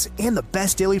options, and the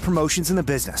best daily promotions in the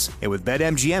business. And with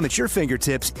BetMGM at your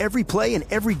fingertips, every play and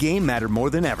every game matter more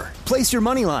than ever. Place your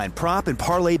moneyline, prop, and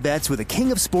parlay bets with the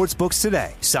king of sportsbooks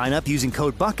today. Sign up using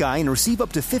code Buckeye and receive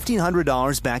up to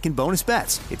 $1,500 back in bonus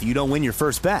bets if you don't win your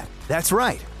first bet. That's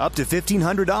right, up to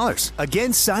 $1,500.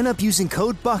 Again, sign up using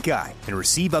code Buckeye and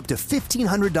receive up to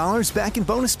 $1,500 back in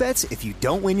bonus bets if you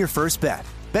don't win your first bet.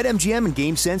 BetMGM and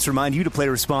GameSense remind you to play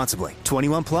responsibly.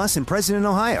 21 plus and present in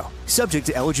Ohio. Subject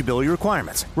to eligibility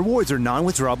requirements. Rewards are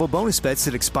non-withdrawable bonus bets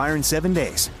that expire in 7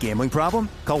 days. Gambling problem?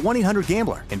 Call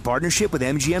 1-800-GAMBLER in partnership with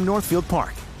MGM Northfield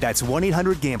Park. That's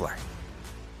 1-800-GAMBLER.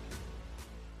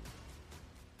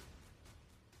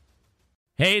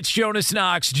 Hey, it's Jonas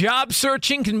Knox. Job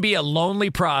searching can be a lonely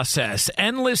process.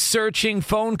 Endless searching,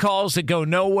 phone calls that go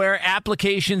nowhere,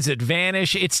 applications that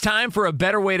vanish. It's time for a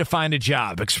better way to find a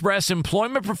job. Express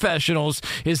Employment Professionals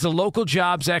is the local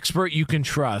jobs expert you can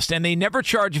trust, and they never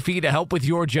charge a fee to help with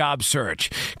your job search.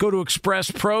 Go to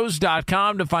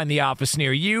expresspros.com to find the office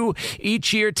near you.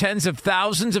 Each year, tens of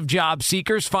thousands of job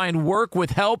seekers find work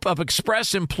with help of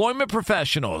Express Employment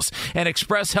Professionals, and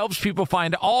Express helps people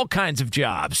find all kinds of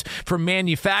jobs, from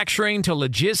manufacturing to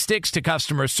logistics to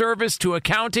customer service to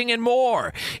accounting and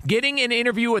more. Getting an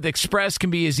interview with Express can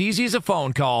be as easy as a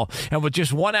phone call, and with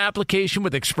just one application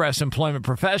with Express Employment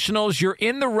Professionals, you're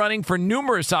in the running for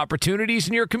numerous opportunities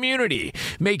in your community.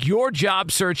 Make your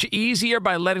job search easier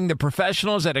by letting the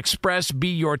professionals at Express be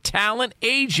your talent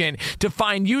agent to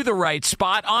find you the right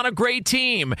spot on a great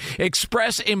team.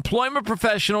 Express Employment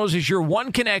Professionals is your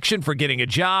one connection for getting a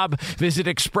job. Visit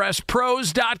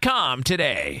expresspros.com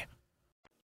today.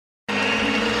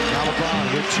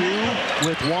 LeBron with two,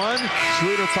 with one.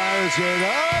 Schroeder fires it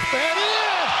up and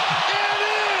in! And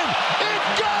in! It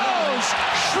goes!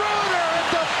 Schroeder at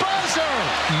the buzzer!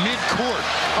 Mid-court.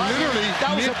 Literally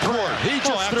mid-court. He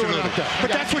just threw it out there.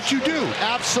 But that's what you do.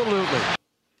 Absolutely.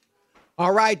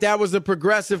 All right, that was the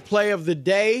Progressive play of the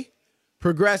day.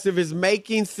 Progressive is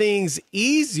making things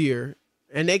easier,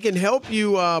 and they can help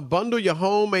you bundle your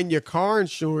home and your car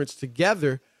insurance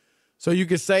together, so you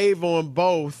can save on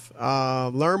both.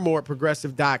 Learn more at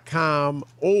Progressive.com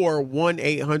or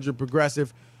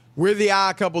 1-800-PROGRESSIVE. We're the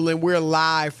Odd Couple, and we're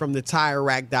live from the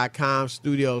TireRack.com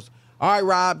studios. All right,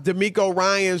 Rob, D'Amico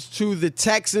Ryans to the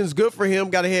Texans. Good for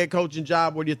him. Got a head coaching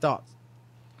job. What are your thoughts?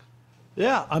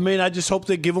 Yeah, I mean, I just hope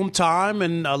they give him time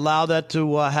and allow that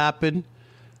to happen.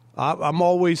 I'm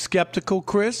always skeptical,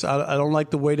 Chris. I don't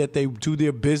like the way that they do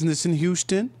their business in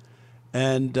Houston.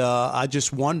 And I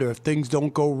just wonder if things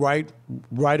don't go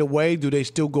right away, do they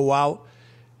still go out?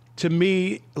 To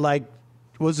me, like,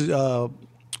 who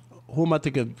am I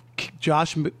thinking?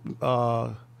 Josh, who's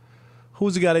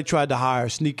the guy they tried to hire,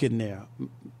 sneak in there?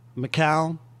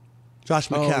 McCown? Josh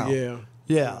McCown. Oh, yeah.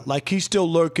 Yeah, like he's still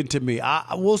lurking to me.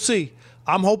 We'll see.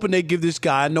 I'm hoping they give this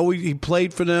guy. I know he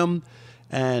played for them,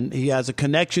 and he has a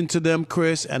connection to them,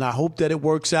 Chris, and I hope that it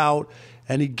works out.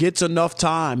 And he gets enough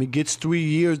time. He gets 3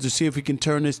 years to see if he can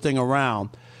turn this thing around.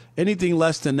 Anything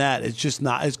less than that, it's just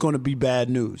not. It's going to be bad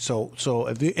news. So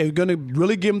if they're going to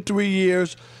really give him 3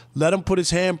 years, let him put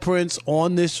his handprints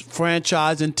on this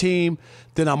franchise and team,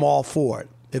 then I'm all for it.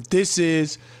 If this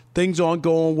is things aren't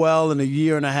going well in a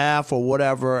year and a half or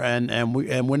whatever, and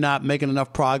we're not making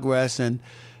enough progress and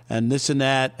this and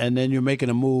that, and then you're making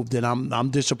a move, then I'm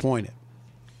disappointed.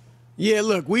 Yeah,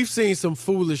 look, we've seen some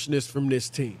foolishness from this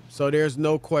team, so there's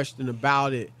no question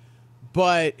about it.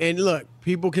 And look,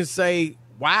 people can say,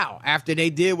 wow, after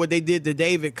they did what they did to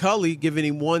David Culley, giving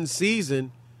him one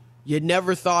season, you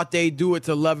never thought they'd do it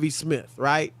to Lovie Smith,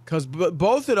 right? Because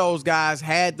both of those guys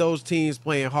had those teams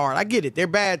playing hard. I get it. They're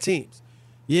bad teams.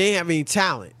 You ain't have any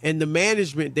talent. And the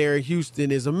management there in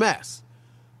Houston is a mess.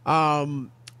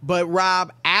 But,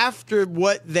 Rob, after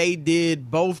what they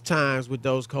did both times with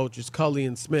those coaches, Culley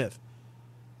and Smith,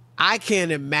 I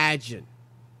can't imagine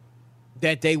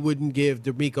that they wouldn't give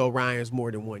D'Amico Ryans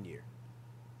more than 1 year.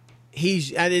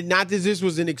 Not that this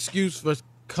was an excuse for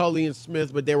Culley and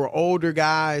Smith, but they were older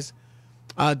guys.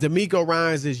 D'Amico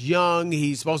Ryans is young.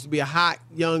 He's supposed to be a hot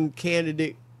young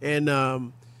candidate. And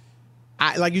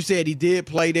like you said, he did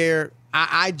play there.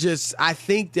 I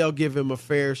think they'll give him a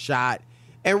fair shot.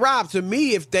 And Rob, to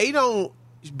me, if they don't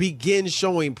begin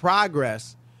showing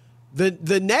progress,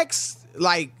 the next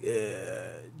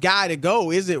guy to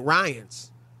go isn't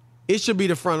Ryans. It should be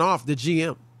the front office, the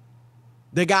GM,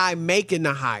 the guy making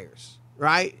the hires,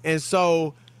 right? And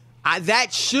so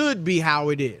that should be how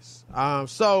it is.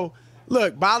 So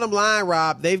look, bottom line,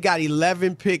 Rob, they've got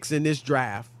 11 picks in this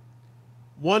draft.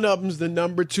 One of them's the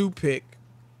number 2 pick.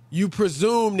 You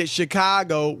presume that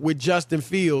Chicago, with Justin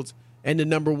Fields and the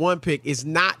number 1 pick, is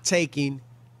not taking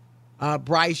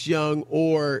Bryce Young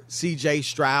or C.J.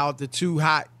 Stroud, the 2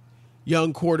 hot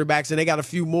young quarterbacks, and they got a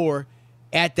few more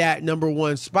at that number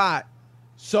 1 spot.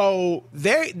 So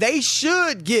they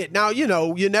should get, now,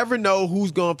 you never know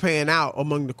who's going to pan out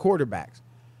among the quarterbacks.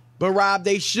 But, Rob,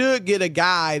 they should get a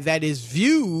guy that is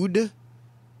viewed,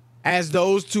 as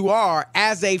those 2 are,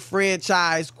 as a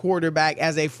franchise quarterback,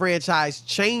 as a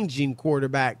franchise-changing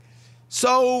quarterback.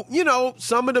 So,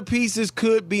 some of the pieces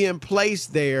could be in place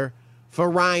there for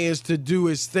Ryans to do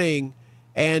his thing.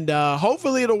 And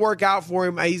hopefully it'll work out for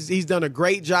him. He's done a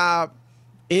great job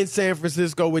in San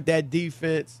Francisco with that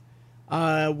defense.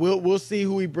 We'll see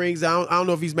who he brings. I don't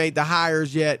know if he's made the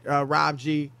hires yet, Rob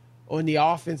G, on the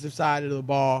offensive side of the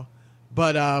ball.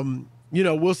 But,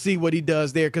 we'll see what he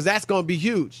does there, because that's going to be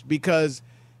huge. Because,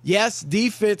 yes,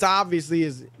 defense obviously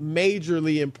is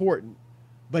majorly important,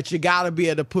 but you got to be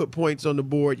able to put points on the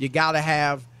board. You got to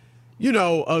have,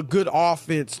 a good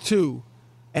offense too,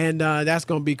 and that's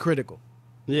going to be critical.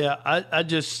 Yeah,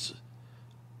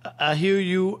 I hear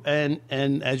you, and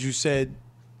as you said,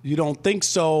 you don't think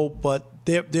so, but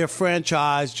their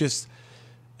franchise just,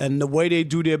 and the way they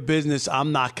do their business,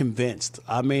 I'm not convinced.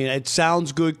 I mean, it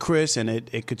sounds good, Chris, and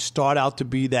it could start out to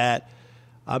be that.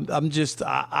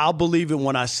 I'll believe it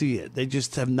when I see it. They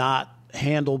just have not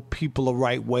handled people the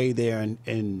right way there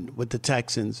and with the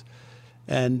Texans.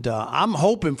 And I'm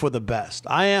hoping for the best.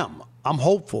 I am. I'm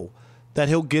hopeful that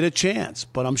he'll get a chance.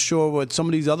 But I'm sure with some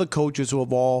of these other coaches who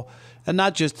have all, and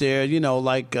not just there,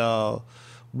 like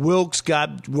Wilkes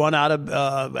got run out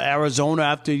of Arizona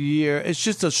after a year. It's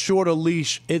just a shorter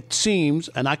leash, it seems,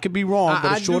 and I could be wrong,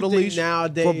 but a shorter leash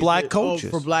nowadays, for black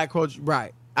coaches. For black coaches,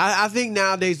 right. I think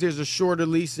nowadays there's a shorter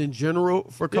leash in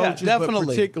general for coaches, but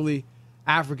particularly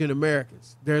African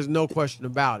Americans. There's no question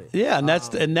about it. Yeah, and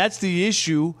that's the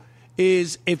issue.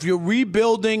 Is if you're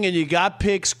rebuilding and you got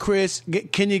picks, Chris,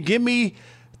 can you give me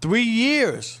 3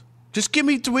 years? Just give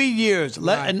me 3 years.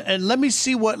 And let me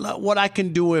see what I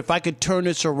can do if I could turn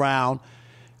this around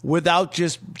without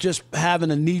just having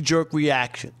a knee-jerk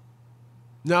reaction.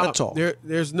 No, that's all.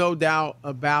 There's no doubt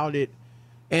about it.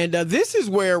 And this is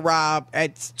where, Rob,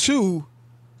 at 2,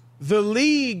 the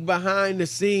league behind the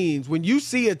scenes, when you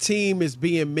see a team is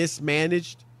being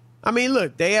mismanaged, I mean,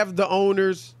 look, they have the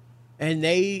owners and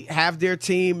they have their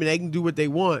team and they can do what they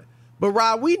want. But,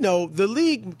 Rob, we know the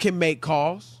league can make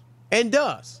calls and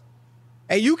does.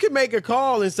 And you can make a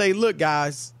call and say, look,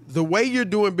 guys, the way you're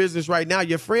doing business right now,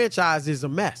 your franchise is a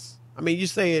mess. I mean, you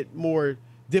say it more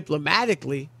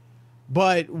diplomatically,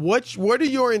 but what are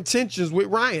your intentions with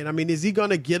Ryan? I mean, is he going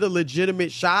to get a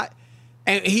legitimate shot?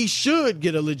 And he should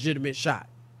get a legitimate shot.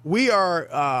 We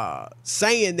are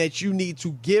saying that you need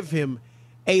to give him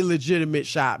a legitimate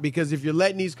shot, because if you're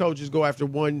letting these coaches go after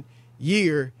 1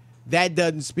 year, that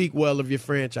doesn't speak well of your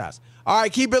franchise. All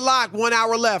right, keep it locked. 1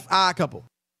 hour left. Couple.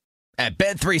 At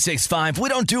Bet365, we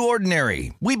don't do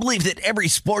ordinary. We believe that every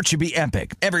sport should be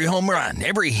epic. Every home run,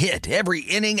 every hit, every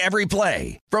inning, every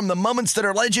play. From the moments that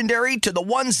are legendary to the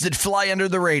ones that fly under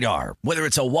the radar. Whether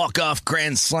it's a walk-off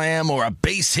grand slam or a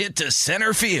base hit to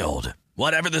center field.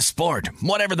 Whatever the sport,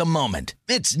 whatever the moment.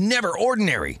 It's never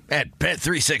ordinary at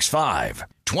Bet365.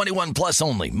 21 plus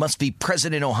only. Must be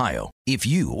present in Ohio. If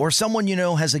you or someone you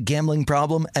know has a gambling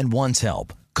problem and wants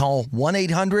help, call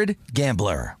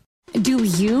 1-800-GAMBLER. Do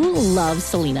you love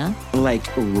Selena? Like,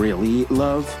 really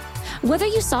love? Whether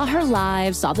you saw her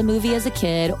live, saw the movie as a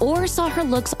kid, or saw her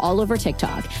looks all over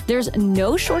TikTok, there's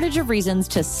no shortage of reasons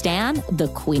to stan the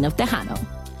Queen of Tejano.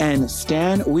 And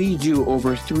Stan, we do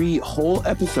over 3 whole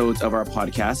episodes of our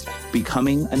podcast,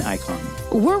 Becoming an Icon.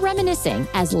 We're reminiscing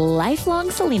as lifelong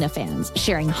Selena fans,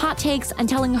 sharing hot takes and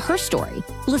telling her story.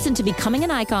 Listen to Becoming an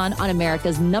Icon on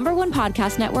America's #1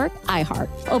 podcast network, iHeart.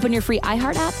 Open your free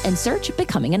iHeart app and search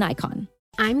Becoming an Icon.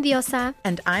 I'm Diosa.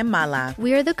 And I'm Mala.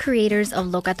 We are the creators of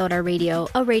Locatora Radio,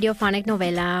 a radiophonic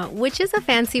novela, which is a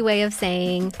fancy way of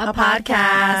saying a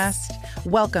podcast.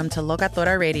 Welcome to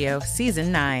Locatora Radio,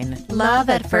 Season 9. Love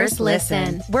at first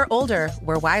listen. We're older,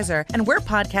 we're wiser, and we're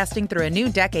podcasting through a new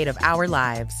decade of our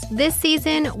lives. This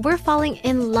season, we're falling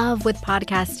in love with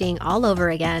podcasting all over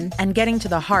again. And getting to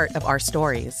the heart of our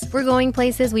stories. We're going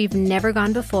places we've never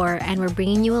gone before, and we're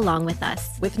bringing you along with us.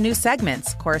 With new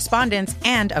segments, correspondence,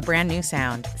 and a brand new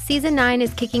sound. Season 9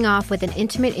 is kicking off with an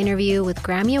intimate interview with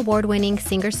Grammy Award-winning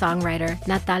singer-songwriter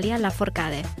Natalia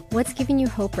Lafourcade. What's giving you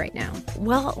hope right now?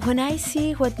 Well, when I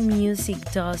see what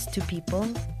music does to people,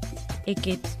 it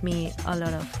gives me a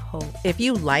lot of hope. If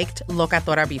you liked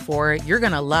Locatora before, you're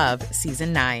going to love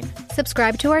Season 9.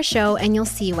 Subscribe to our show and you'll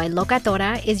see why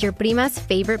Locatora is your prima's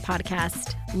favorite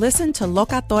podcast. Listen to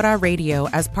Locatora Radio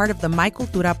as part of the My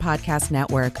Cultura Podcast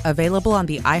Network, available on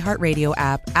the iHeartRadio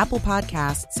app, Apple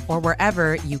Podcasts, or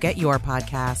wherever you get your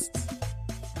podcasts.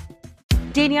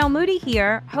 Danielle Moody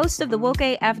here, host of the Woke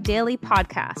AF Daily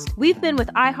podcast. We've been with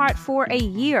iHeart for a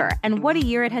year, and what a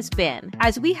year it has been.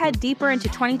 As we head deeper into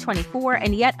 2024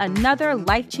 and yet another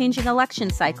life-changing election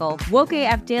cycle, Woke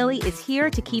AF Daily is here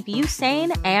to keep you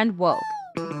sane and woke.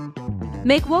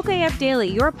 Make Woke AF Daily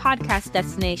your podcast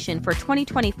destination for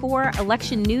 2024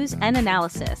 election news and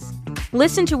analysis.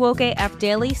 Listen to Woke AF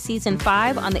Daily Season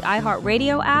 5 on the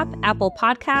iHeartRadio app, Apple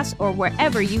Podcasts, or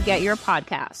wherever you get your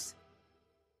podcasts.